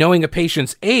 Knowing a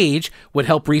patient's age would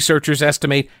help researchers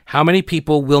estimate how many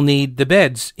people will need the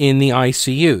beds in the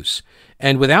ICUs.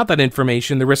 And without that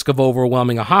information, the risk of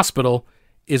overwhelming a hospital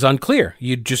is unclear.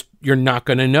 You're not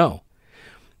going to know.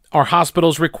 Are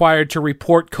hospitals required to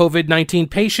report COVID-19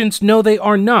 patients? No, they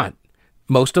are not.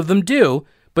 Most of them do,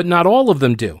 but not all of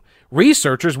them do.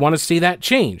 Researchers want to see that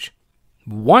change.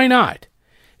 Why not?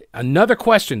 Another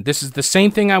question. This is the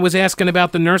same thing I was asking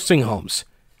about the nursing homes,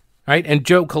 right? And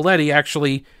Joe Coletti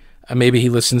actually, maybe he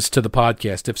listens to the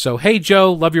podcast. If so, hey,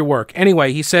 Joe, love your work.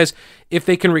 Anyway, he says, if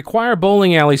they can require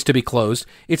bowling alleys to be closed,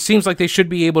 it seems like they should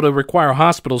be able to require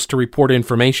hospitals to report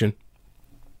information.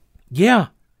 Yeah.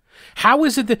 How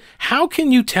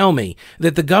can you tell me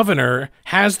that the governor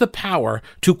has the power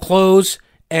to close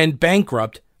and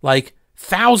bankrupt like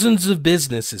thousands of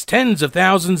businesses, tens of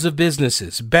thousands of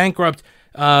businesses, bankrupt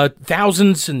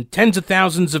thousands and tens of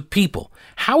thousands of people?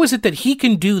 How is it that he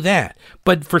can do that,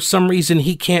 but for some reason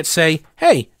he can't say,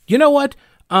 hey, you know what?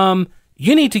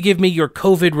 You need to give me your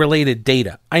COVID-related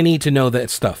data. I need to know that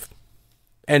stuff.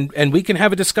 And we can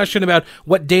have a discussion about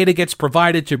what data gets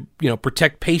provided to,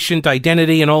 protect patient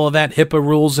identity and all of that, HIPAA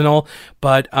rules and all,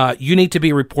 but you need to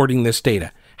be reporting this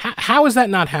data. How has that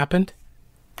not happened?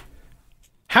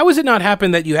 How has it not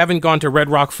happened that you haven't gone to Red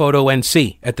Rock Photo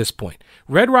NC at this point?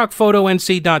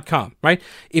 RedRockPhotoNC.com, right?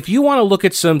 If you want to look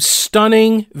at some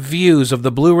stunning views of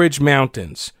the Blue Ridge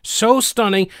Mountains, so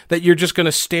stunning that you're just going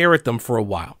to stare at them for a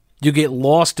while. You get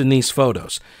lost in these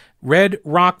photos. Red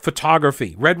Rock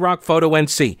Photography, Red Rock Photo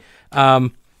NC.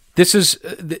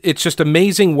 It's just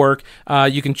amazing work.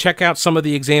 You can check out some of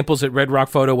the examples at Red Rock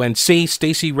Photo NC.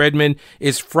 Stacy Redmond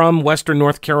is from Western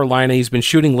North Carolina. He's been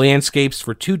shooting landscapes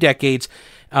for 2 decades.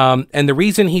 And the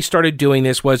reason he started doing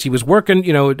this was he was working,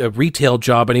 a retail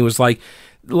job, and he was like,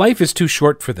 life is too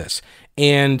short for this.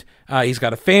 And he's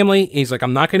got a family. He's like,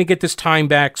 I'm not going to get this time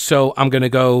back, so I'm going to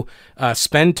go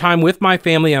spend time with my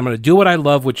family. I'm going to do what I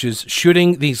love, which is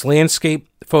shooting these landscape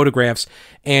photographs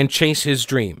and chase his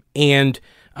dream. And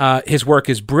his work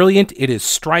is brilliant. It is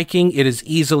striking. It is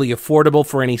easily affordable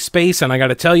for any space. And I got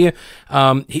to tell you,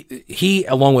 he,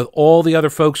 along with all the other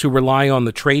folks who rely on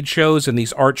the trade shows and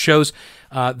these art shows,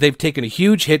 they've taken a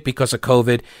huge hit because of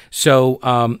COVID. So,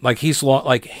 he's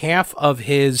lost half of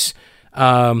his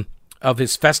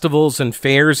festivals and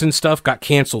fairs and stuff got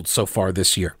canceled so far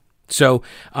this year. So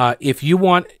if you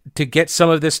want to get some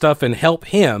of this stuff and help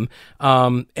him,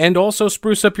 and also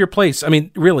spruce up your place, I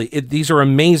mean, really, these are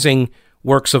amazing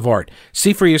works of art.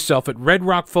 See for yourself at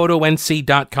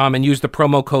redrockphotonnc.com and use the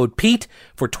promo code PETE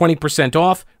for 20%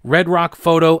 off.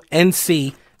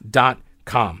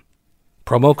 redrockphotonnc.com.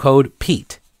 Promo code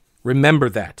PETE. Remember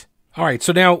that. All right,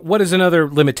 so now what is another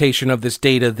limitation of this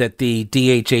data that the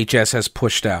DHHS has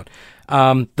pushed out?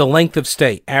 The length of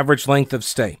stay, average length of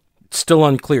stay. It's still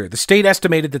unclear. The state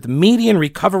estimated that the median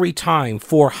recovery time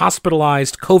for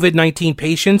hospitalized COVID-19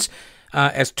 patients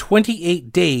as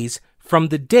 28 days from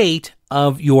the date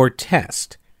of your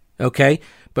test. Okay?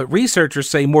 But researchers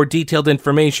say more detailed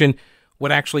information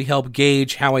would actually help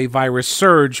gauge how a virus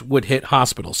surge would hit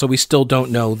hospitals. So we still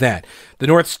don't know that. The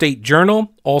North State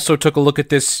Journal also took a look at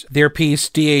this. Their piece,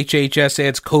 DHHS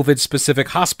adds COVID-specific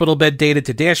hospital bed data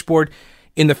to dashboard.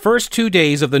 In the first 2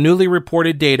 days of the newly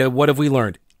reported data, what have we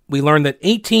learned? We learned that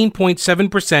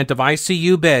 18.7% of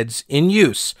ICU beds in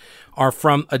use are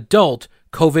from adult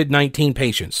COVID-19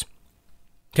 patients.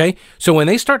 Okay, so when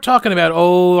they start talking about,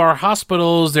 oh, our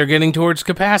hospitals, they're getting towards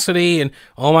capacity, and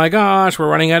oh my gosh, we're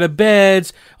running out of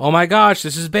beds, oh my gosh,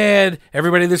 this is bad,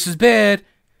 everybody, this is bad.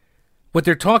 What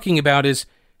they're talking about is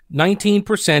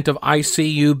 19% of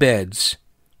ICU beds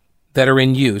that are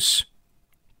in use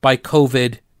by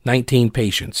COVID-19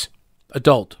 patients,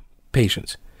 adult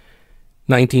patients,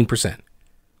 19%.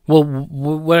 Well,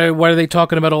 what are they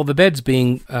talking about all the beds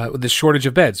being, the shortage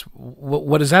of beds?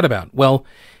 What is that about? Well,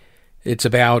 it's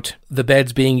about the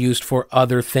beds being used for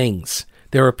other things.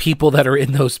 There are people that are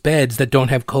in those beds that don't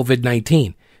have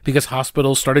COVID-19 because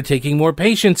hospitals started taking more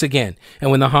patients again. And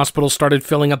when the hospitals started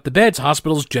filling up the beds,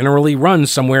 hospitals generally run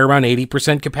somewhere around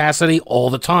 80% capacity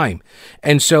all the time.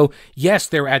 And so, yes,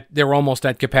 they're almost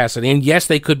at capacity. And yes,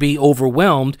 they could be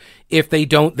overwhelmed if they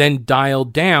don't then dial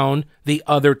down the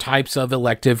other types of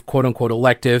elective, quote unquote,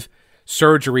 elective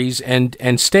surgeries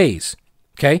and stays.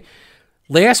 Okay.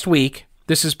 Last week,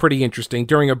 this is pretty interesting.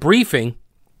 During a briefing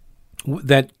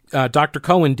that Dr.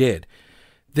 Cohen did,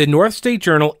 the North State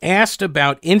Journal asked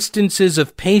about instances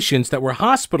of patients that were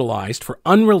hospitalized for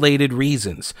unrelated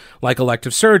reasons, like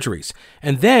elective surgeries,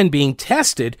 and then being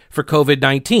tested for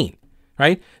COVID-19,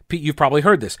 right? You've probably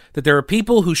heard this, that there are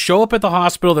people who show up at the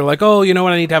hospital, they're like, oh, you know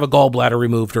what, I need to have a gallbladder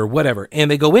removed or whatever.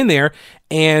 And they go in there,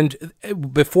 and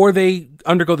before they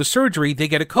undergo the surgery, they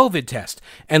get a COVID test.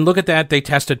 And look at that, they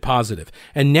tested positive.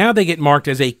 And now they get marked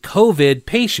as a COVID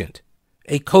patient,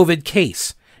 a COVID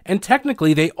case. And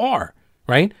technically they are,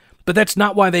 right? But that's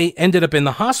not why they ended up in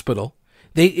the hospital.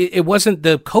 It wasn't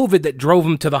the COVID that drove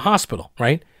them to the hospital,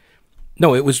 right?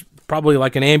 No, it was probably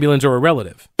like an ambulance or a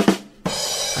relative.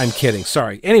 I'm kidding.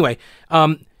 Sorry. Anyway,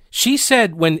 she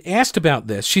said when asked about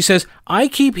this, she says, I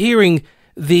keep hearing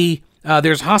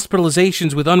there's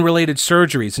hospitalizations with unrelated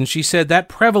surgeries. And she said that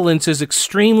prevalence is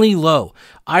extremely low.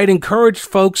 I'd encourage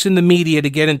folks in the media to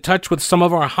get in touch with some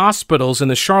of our hospitals in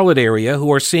the Charlotte area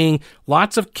who are seeing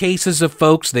lots of cases of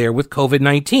folks there with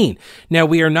COVID-19. Now,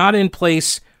 we are not in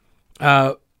place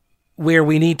where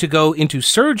we need to go into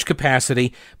surge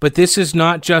capacity, but this is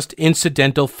not just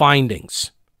incidental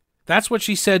findings. That's what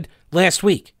she said last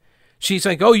week. She's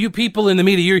like, oh, you people in the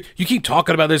media, you keep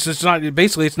talking about this.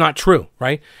 It's not true,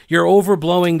 right? You're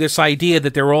overblowing this idea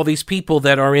that there are all these people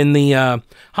that are in the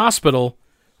hospital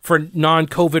for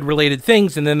non-COVID related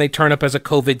things, and then they turn up as a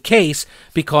COVID case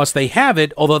because they have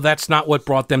it, although that's not what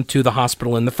brought them to the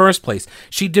hospital in the first place.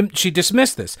 She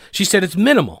dismissed this. She said it's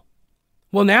minimal.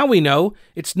 Well, now we know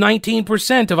it's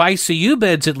 19% of ICU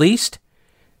beds, at least,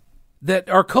 that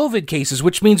are COVID cases,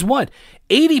 which means what?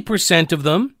 80% of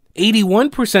them,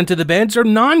 81% of the beds are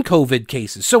non-COVID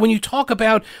cases. So when you talk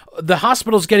about the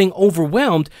hospitals getting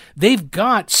overwhelmed, they've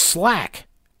got slack,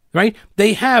 right?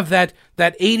 They have that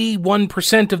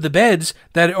 81% of the beds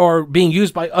that are being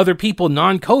used by other people,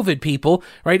 non-COVID people,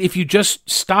 right? If you just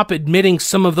stop admitting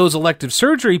some of those elective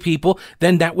surgery people,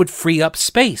 then that would free up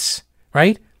space,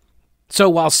 right? So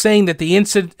while saying that the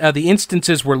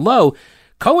instances were low,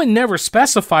 Cohen never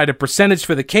specified a percentage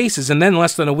for the cases, and then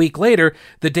less than a week later,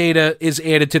 the data is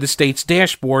added to the state's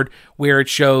dashboard where it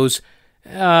shows,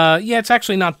 it's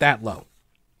actually not that low.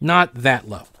 Not that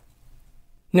low.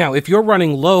 Now, if you're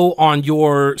running low on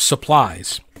your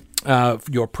supplies,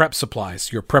 your prep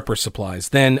supplies, your prepper supplies,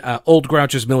 then Old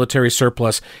Grouch's Military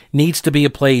Surplus needs to be a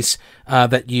place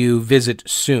that you visit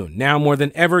soon. Now more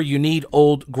than ever, you need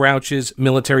Old Grouch's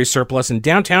Military Surplus in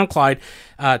downtown Clyde.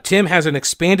 Tim has an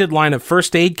expanded line of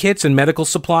first aid kits and medical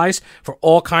supplies for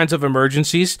all kinds of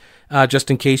emergencies, just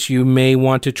in case you may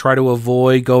want to try to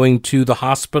avoid going to the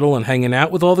hospital and hanging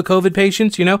out with all the COVID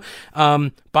patients,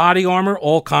 body armor,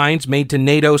 all kinds, made to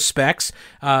NATO specs,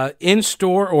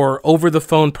 in-store or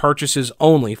over-the-phone purchases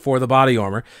only for the body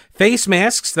armor. Face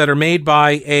masks that are made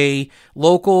by a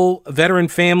local veteran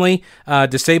family,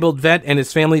 disabled vet and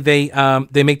his family. They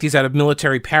make these out of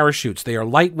military parachutes. They are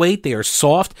lightweight. They are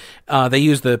soft. They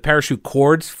use the parachute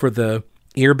cords for the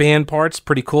ear band parts.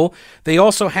 Pretty cool. They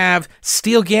also have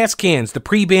steel gas cans, the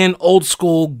pre-band old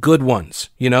school good ones,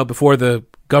 before the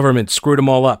government screwed them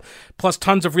all up. Plus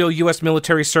tons of real U.S.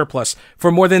 military surplus.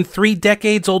 For more than 3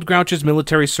 decades, Old Grouch's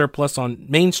Military Surplus on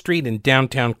Main Street in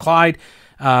downtown Clyde.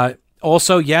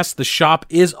 Also, yes, the shop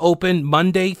is open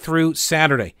Monday through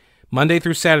Saturday.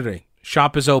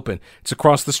 Shop is open. It's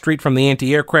across the street from the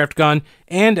anti-aircraft gun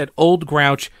and at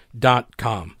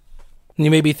oldgrouch.com. And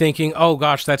you may be thinking, oh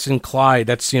gosh, that's in Clyde.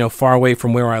 That's, far away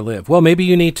from where I live. Well, maybe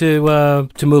you need to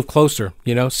move closer,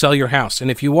 sell your house.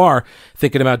 And if you are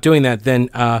thinking about doing that,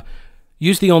 then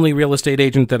use the only real estate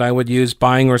agent that I would use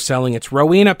buying or selling. It's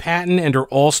Rowena Patton and her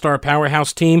all-star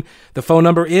powerhouse team. The phone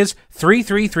number is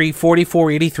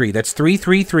 333-4483. That's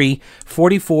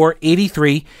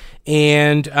 333-4483.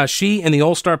 And she and the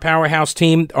All-Star Powerhouse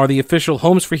team are the official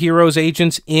Homes for Heroes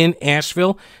agents in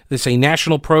Asheville. This is a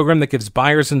national program that gives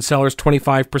buyers and sellers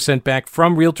 25% back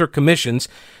from realtor commissions.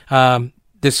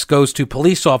 This goes to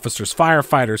police officers,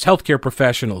 firefighters, healthcare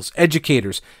professionals,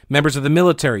 educators, members of the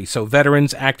military, so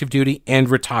veterans, active duty, and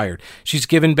retired. She's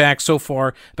given back so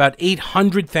far about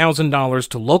 $800,000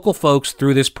 to local folks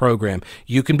through this program.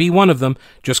 You can be one of them.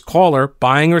 Just call her,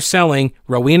 buying or selling,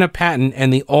 Rowena Patton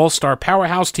and the All-Star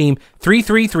Powerhouse team,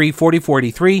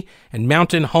 333-4043 and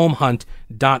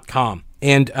mountainhomehunt.com,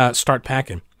 and start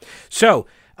packing. So,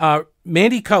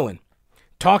 Mandy Cohen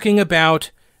talking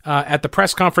about at the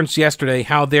press conference yesterday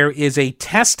how there is a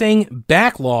testing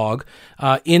backlog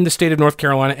in the state of North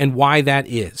Carolina and why that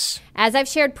is. As I've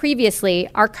shared previously,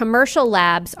 our commercial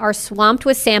labs are swamped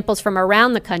with samples from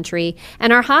around the country,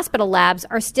 and our hospital labs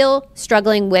are still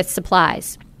struggling with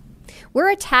supplies.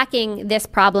 We're attacking this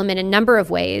problem in a number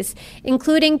of ways,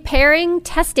 including pairing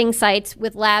testing sites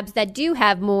with labs that do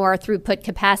have more throughput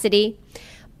capacity,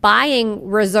 buying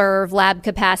reserve lab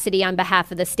capacity on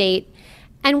behalf of the state,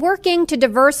 and working to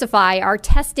diversify our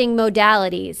testing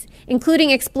modalities,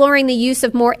 including exploring the use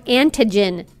of more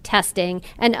antigen testing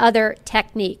and other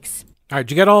techniques. All right, did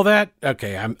you get all that?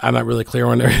 Okay, I'm not really clear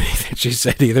on everything that she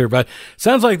said either, but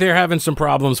sounds like they're having some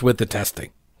problems with the testing.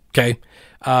 Okay,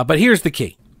 but here's the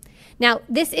key. Now,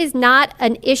 this is not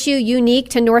an issue unique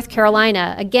to North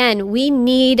Carolina. Again, we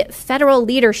need federal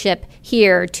leadership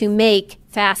here to make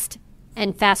fast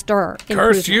and faster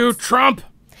improvements. Curse you, Trump!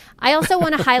 I also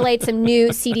want to highlight some new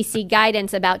CDC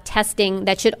guidance about testing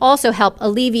that should also help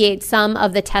alleviate some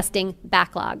of the testing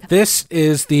backlog. This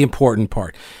is the important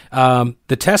part. The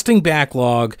testing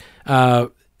backlog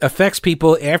affects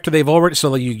people after they've already,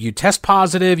 so you test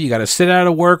positive, you got to sit out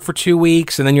of work for 2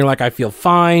 weeks, and then you're like, I feel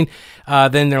fine.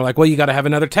 Then they're like, well, you got to have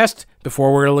another test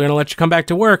before we're going to let you come back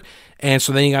to work. And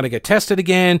so then you got to get tested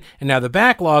again. And now the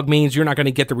backlog means you're not going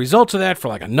to get the results of that for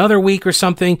like another week or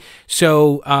something.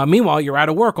 So meanwhile, you're out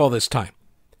of work all this time.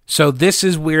 So this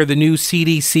is where the new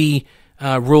CDC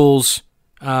rules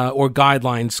or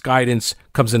guidelines, guidance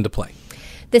comes into play.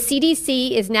 The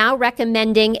CDC is now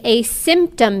recommending a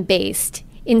symptom-based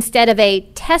instead of a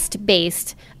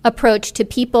test-based approach to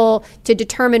people to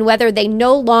determine whether they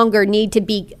no longer need to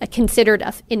be considered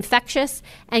infectious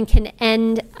and can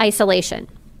end isolation.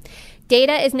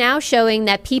 Data is now showing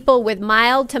that people with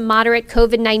mild to moderate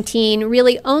COVID-19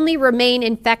 really only remain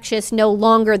infectious no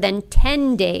longer than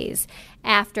 10 days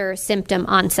after symptom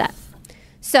onset.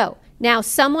 So now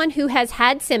someone who has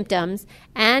had symptoms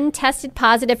and tested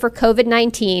positive for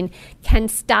COVID-19 can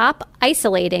stop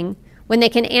isolating when they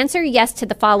can answer yes to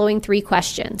the following 3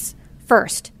 questions.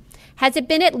 First, has it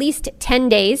been at least 10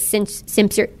 days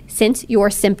since your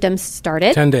symptoms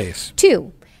started? 10 days.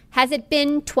 2, has it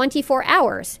been 24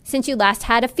 hours since you last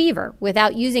had a fever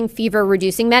without using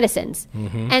fever-reducing medicines?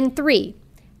 Mm-hmm. And 3,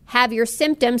 have your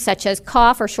symptoms such as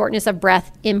cough or shortness of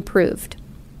breath improved?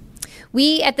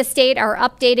 We at the state are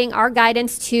updating our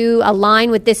guidance to align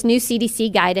with this new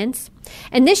CDC guidance.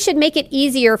 And this should make it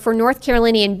easier for North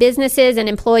Carolinian businesses and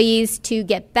employees to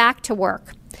get back to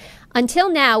work. Until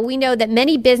now, we know that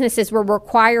many businesses were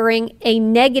requiring a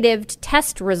negative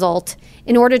test result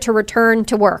in order to return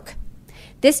to work.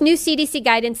 This new CDC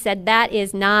guidance said that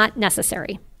is not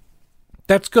necessary.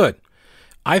 That's good.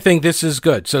 I think this is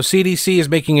good. So CDC is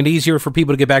making it easier for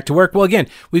people to get back to work. Well, again,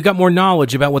 we've got more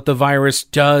knowledge about what the virus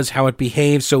does, how it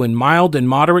behaves. So in mild and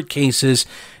moderate cases,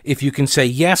 if you can say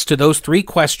yes to those 3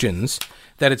 questions,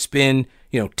 that it's been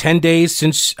 10 days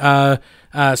since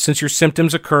your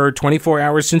symptoms occurred, 24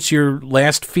 hours since your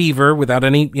last fever without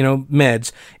any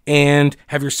meds, and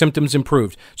have your symptoms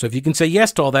improved. So if you can say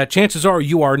yes to all that, chances are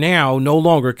you are now no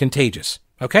longer contagious.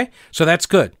 Okay, so that's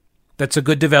good. That's a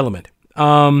good development.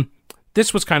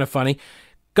 This was kind of funny.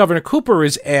 Governor Cooper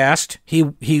is asked,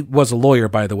 he was a lawyer,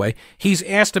 by the way, he's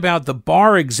asked about the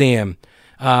bar exam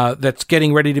that's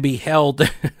getting ready to be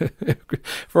held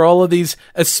for all of these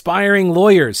aspiring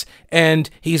lawyers. And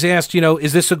he's asked,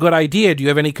 is this a good idea? Do you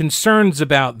have any concerns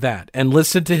about that? And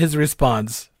listen to his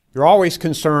response. You're always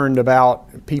concerned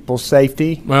about people's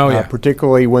safety, yeah.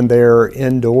 Particularly when they're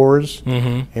indoors.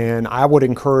 Mm-hmm. And I would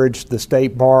encourage the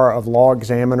State Bar of Law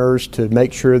Examiners to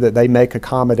make sure that they make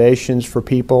accommodations for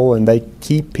people and they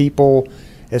keep people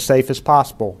as safe as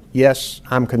possible. Yes,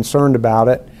 I'm concerned about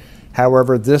it.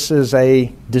 However, this is a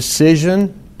decision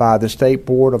by the State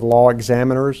Board of Law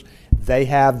Examiners. They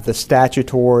have the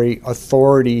statutory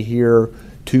authority here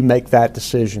to make that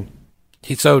decision.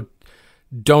 So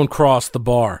don't cross the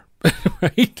bar,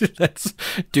 right?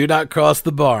 Do not cross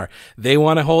the bar. They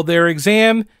want to hold their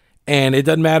exam, And it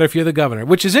doesn't matter if you're the governor,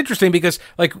 which is interesting because,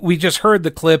 like, we just heard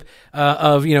the clip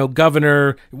of,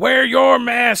 Governor, wear your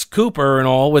mask, Cooper, and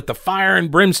all, with the fire and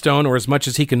brimstone, or as much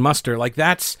as he can muster. Like,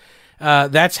 that's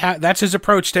his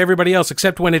approach to everybody else,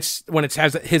 except when it's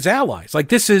has his allies.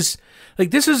 This is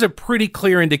a pretty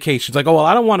clear indication. It's like, oh, well,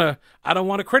 I don't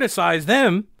want to criticize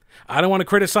them. I don't want to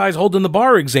criticize holding the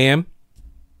bar exam,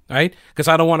 right? Because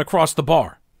I don't want to cross the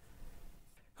bar.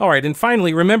 All right, and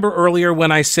finally, remember earlier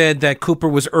when I said that Cooper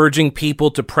was urging people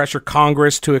to pressure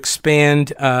Congress to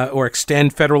expand or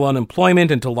extend federal unemployment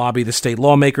and to lobby the state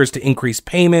lawmakers to increase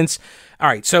payments? All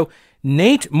right, so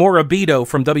Nate Morabito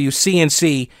from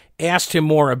WCNC asked him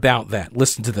more about that.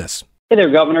 Listen to this. Hey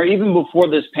there, Governor. Even before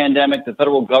this pandemic, the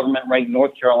federal government ranked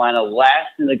North Carolina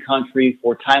last in the country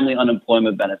for timely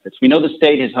unemployment benefits. We know the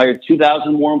state has hired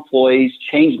 2,000 more employees,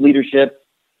 changed leadership,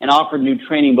 and offered new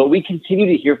training, but we continue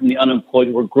to hear from the unemployed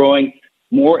who are growing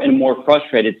more and more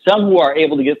frustrated. Some who are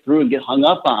able to get through and get hung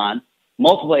up on.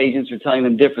 Multiple agents are telling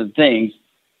them different things,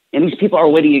 and these people are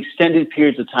waiting extended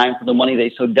periods of time for the money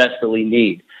they so desperately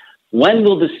need. When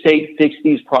will the state fix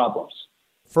these problems?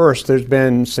 First, there's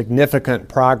been significant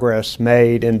progress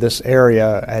made in this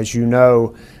area. As you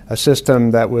know, a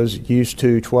system that was used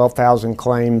to 12,000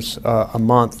 claims a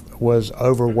month was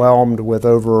overwhelmed with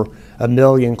over 1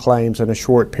 million claims in a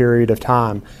short period of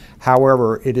time.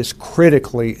 However, it is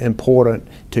critically important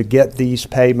to get these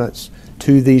payments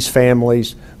to these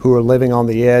families who are living on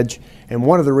the edge. And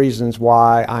one of the reasons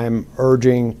why I'm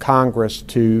urging Congress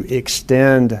to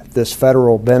extend this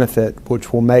federal benefit,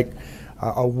 which will make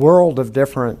a world of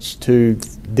difference to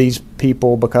these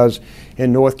people, because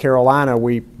in North Carolina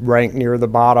we rank near the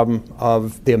bottom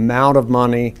of the amount of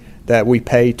money that we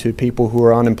pay to people who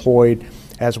are unemployed,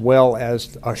 as well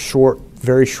as a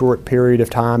very short period of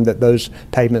time that those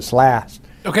payments last.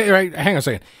 Okay, right. Hang on a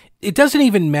second. It doesn't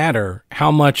even matter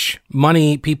how much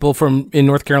money people in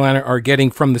North Carolina are getting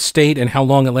from the state and how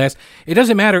long it lasts. It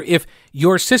doesn't matter if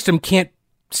your system can't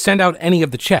send out any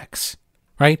of the checks,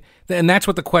 right? And that's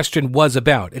what the question was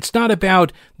about. It's not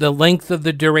about the length of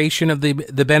the duration of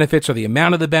the benefits or the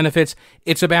amount of the benefits.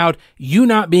 It's about you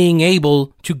not being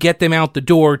able to get them out the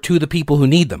door to the people who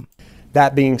need them.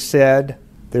 That being said,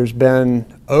 there's been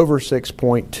over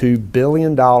 $6.2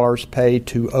 billion paid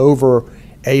to over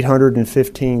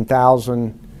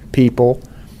 815,000 people.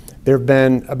 There have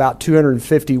been about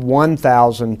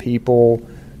 251,000 people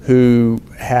who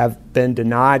have been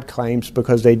denied claims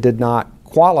because they did not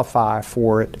qualify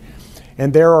for it.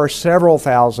 And there are several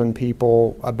thousand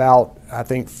people, about, I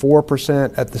think,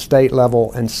 4% at the state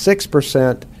level and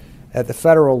 6% at the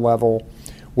federal level,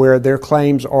 where their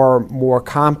claims are more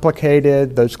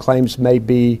complicated. Those claims may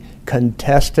be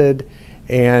contested,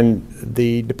 and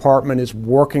the department is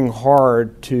working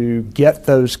hard to get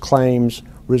those claims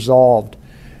resolved.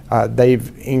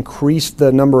 They've increased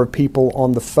the number of people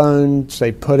on the phones.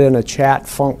 They put in a chat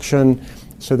function,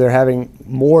 so they're having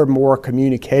more and more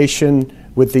communication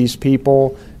with these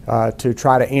people to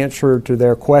try to answer to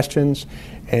their questions,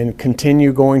 and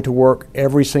continue going to work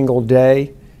every single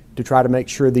day to try to make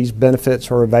sure these benefits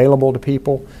are available to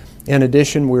people. In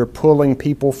addition, we're pulling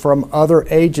people from other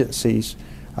agencies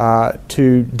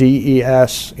to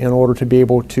DES in order to be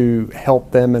able to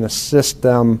help them and assist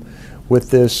them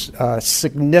with this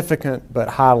significant but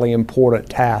highly important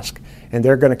task. And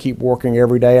they're going to keep working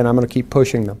every day, and I'm going to keep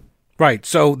pushing them. Right,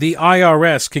 so the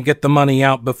IRS can get the money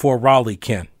out before Raleigh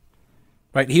can.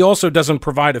 Right, he also doesn't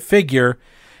provide a figure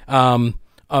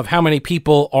of how many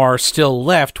people are still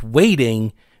left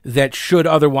waiting that should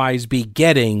otherwise be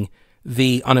getting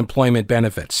the unemployment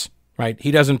benefits. Right, he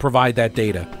doesn't provide that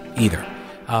data either.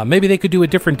 Maybe they could do a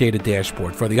different data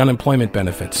dashboard for the unemployment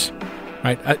benefits.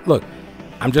 Right, look,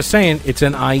 I'm just saying it's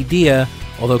an idea,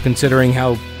 although considering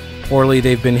how poorly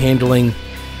they've been handling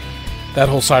that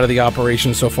whole side of the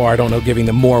operation so far, I don't know, giving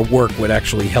them more work would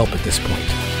actually help at this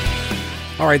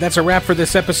point. All right, that's a wrap for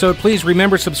this episode. Please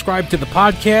remember, subscribe to the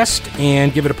podcast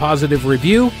and give it a positive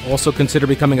review. Also consider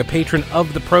becoming a patron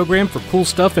of the program for cool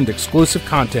stuff and exclusive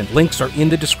content. Links are in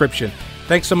the description.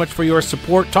 Thanks so much for your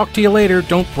support. Talk to you later.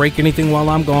 Don't break anything while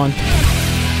I'm gone.